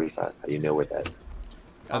 345. How do you know where that?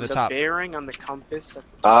 On the the top. bearing on the compass at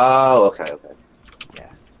the top. Oh, okay. Yeah.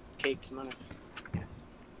 Cake, you wanna... Yeah.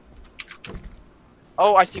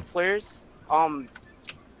 Oh, I see players.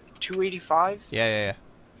 285. Yeah.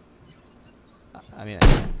 I mean,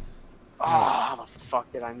 Oh, how the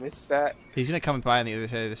fuck did I miss that? he's gonna come by on the other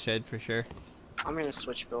side of the shed for sure. I'm gonna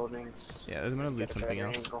switch buildings. Yeah, I'm gonna loot Get a something better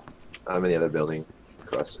else. angle. I'm in the other building.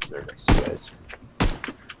 Across there next to you guys.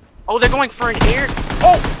 Oh, they're going for an air.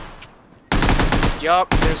 Oh! Yup,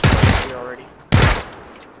 there's players here already.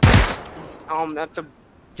 He's at the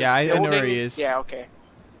Yeah, I know where building. he is. Yeah, okay.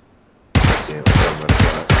 See him run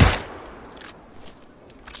across.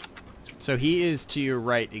 So he is to your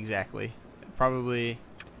right exactly. Probably.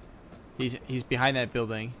 He's behind that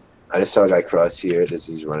building. I just saw a guy cross here.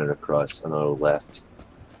 He's running across on the left.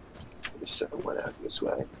 There's someone out this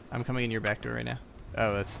way. I'm coming in your back door right now.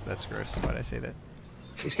 Oh, that's gross. Why'd I say that?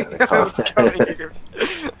 He's got a car.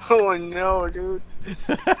 Oh no, dude.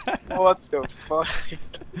 What the fuck?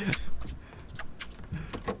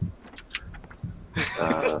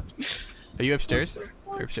 Uh, Are you upstairs?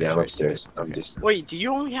 You're upstairs. yeah, I'm right? upstairs. I'm Okay. just. Wait, do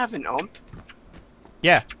you only have an ump?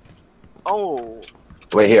 Yeah. Oh.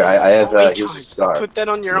 Wait here. I have. Eight Here's a times. scar. Put that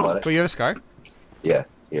on your You want ump. it? But you have a scar? Yeah.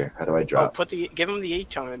 Here. How do I Oh, drop? give him the 8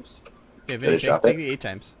 times. Yeah, Did Vinny, it drop take it? the 8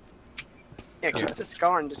 times. Yeah, keep Okay. the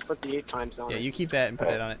scar and just put the 8 times on Yeah, it. you keep that and put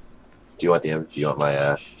Alright. that on it. Do you want the? Do you want my?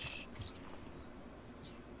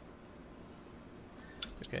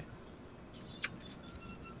 Okay.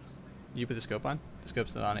 You put the scope on? The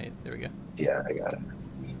scope's not on 8. There we go. Yeah, I got it.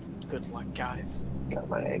 Good luck, guys. Got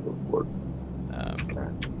my angle for it.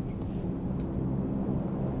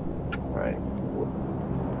 All right.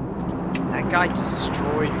 That guy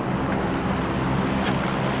destroyed me.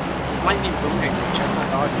 He might be moving. Check my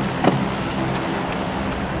dog.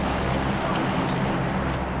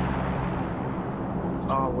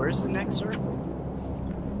 Where's the next circle?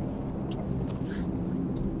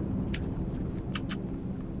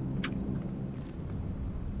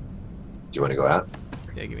 Do you want to go out?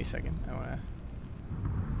 Yeah, give me a second. I wanna.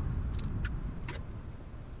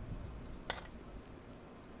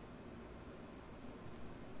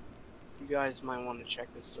 You guys might want to check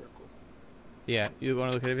this circle. Yeah, you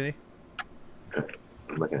wanna look at everything?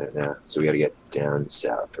 I'm looking at it now. So we got to get down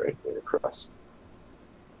south, right, and across.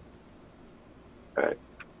 All right.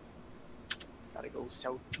 Gotta go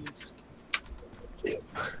southeast.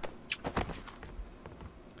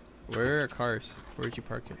 Where are cars? Where'd you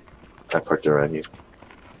park it? I parked around you.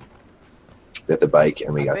 We got the bike,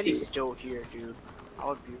 and we I got bet the. he's still here, dude. I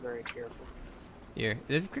would be very careful. Here.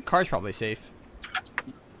 The car's probably safe.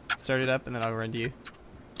 Start it up and then I'll run to you.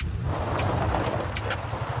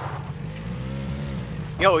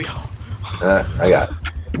 Yo. I got it.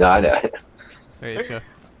 No, I know. Alright, let's go.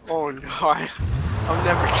 Oh no, I'm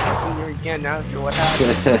never trusting you again after what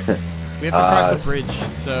happened. We have to cross the bridge,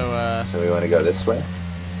 so So we want to go this way,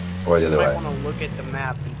 or the You other might way? want to look at the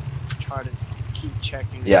map and try to keep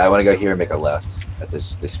checking. Yeah, I want to go here and make a left at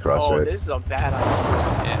this Oh, crossroad. this is a bad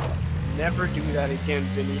idea. yeah. Never do that again,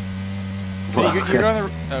 Vinny. You're on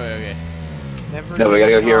the. Oh, okay. Never. No, we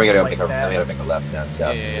gotta go here. We gotta like make a. that. We gotta make a left down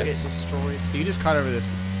south. Yeah, yeah, You yeah. get destroyed. You can just cut over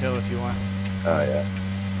this hill if you want. Oh yeah.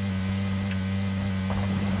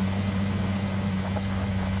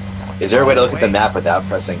 Is there a way to look at the map without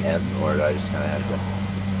pressing M, or do I just kind of have to?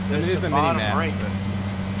 There's the mini bottom map. right.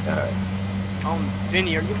 All right.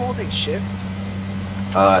 Vinny, are you holding shift?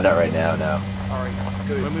 Not right now. No. Alright,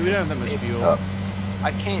 good. When we don't have that much fuel. Oh.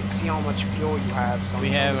 I can't see how much fuel you have, so We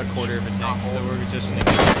I'm have a holding quarter of a shift, tank, not so holding. we're just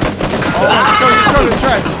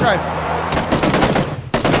just drive.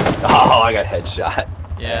 Oh, I got headshot.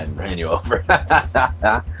 Yeah. And ran you over.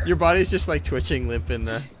 Your body's just like twitching, limp in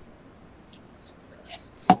the.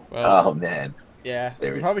 Well, Oh man. yeah.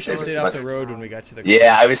 there We was- probably should have there stayed off was- the road when we got to the.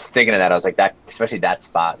 Yeah, I was thinking of that. I was like that, especially that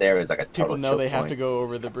spot there was like a total People know choke they have point. to go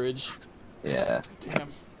over the bridge. Yeah. Damn.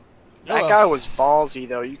 That guy was ballsy,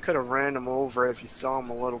 though. You could have ran him over if you saw him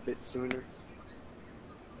a little bit sooner.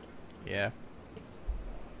 Yeah.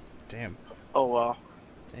 Damn. Oh, well.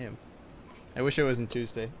 Damn. I wish it wasn't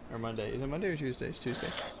Tuesday or Monday. Is it Monday or Tuesday? It's Tuesday.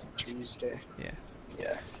 Tuesday.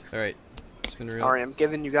 Yeah. All right. It's been real. Alright, I'm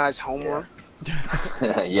giving you guys homework.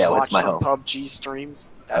 Yeah. What's Watch my some home? PUBG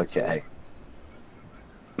streams. That's Okay.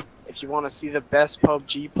 it. If you want to see the best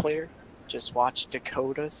PUBG player, just watch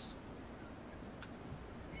Dakota's.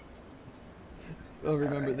 I'll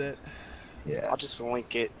remember that. Yeah. I'll just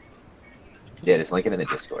link it. Yeah. Just link it in the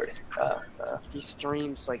Discord. He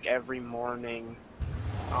streams like every morning.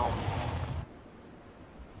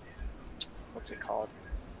 What's it called?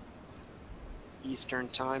 Eastern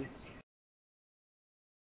time.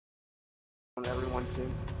 everyone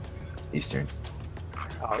soon? Eastern.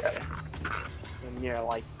 Oh, okay. And yeah,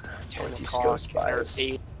 like 10 Northeast o'clock Ghost or bias.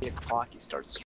 8 o'clock he starts